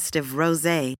with festive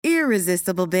rosé,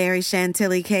 irresistible berry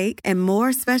chantilly cake, and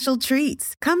more special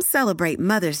treats. Come celebrate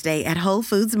Mother's Day at Whole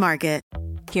Foods Market.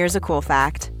 Here's a cool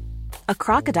fact. A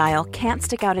crocodile can't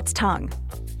stick out its tongue.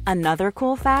 Another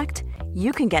cool fact,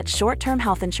 you can get short-term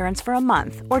health insurance for a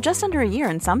month or just under a year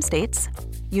in some states.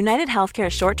 United Healthcare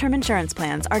short-term insurance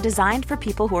plans are designed for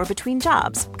people who are between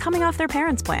jobs, coming off their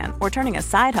parents' plan, or turning a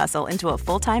side hustle into a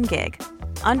full-time gig.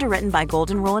 Underwritten by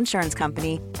Golden Rule Insurance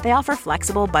Company, they offer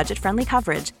flexible, budget-friendly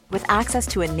coverage with access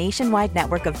to a nationwide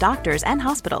network of doctors and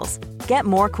hospitals. Get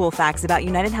more cool facts about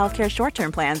United Healthcare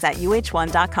short-term plans at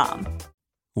uh1.com.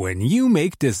 When you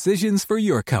make decisions for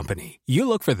your company, you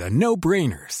look for the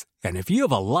no-brainers. And if you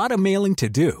have a lot of mailing to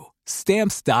do,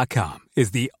 Stamps.com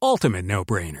is the ultimate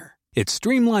no-brainer. It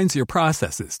streamlines your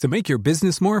processes to make your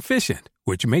business more efficient,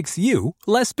 which makes you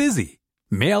less busy.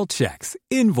 Mail checks,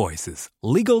 invoices,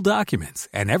 legal documents,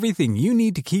 and everything you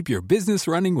need to keep your business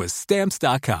running with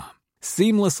Stamps.com.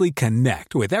 Seamlessly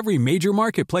connect with every major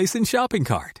marketplace and shopping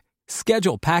cart.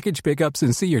 Schedule package pickups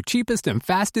and see your cheapest and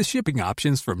fastest shipping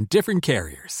options from different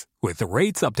carriers, with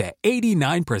rates up to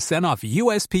 89% off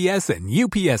USPS and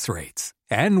UPS rates.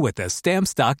 And with the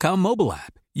Stamps.com mobile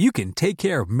app, you can take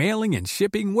care of mailing and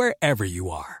shipping wherever you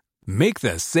are. Make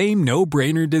the same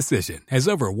no-brainer decision as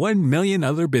over 1 million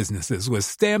other businesses with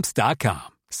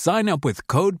Stamps.com. Sign up with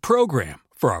code PROGRAM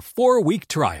for a 4-week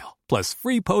trial, plus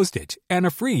free postage and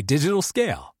a free digital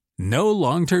scale. No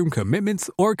long-term commitments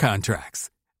or contracts.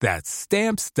 That's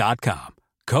Stamps.com.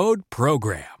 Code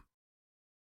PROGRAM.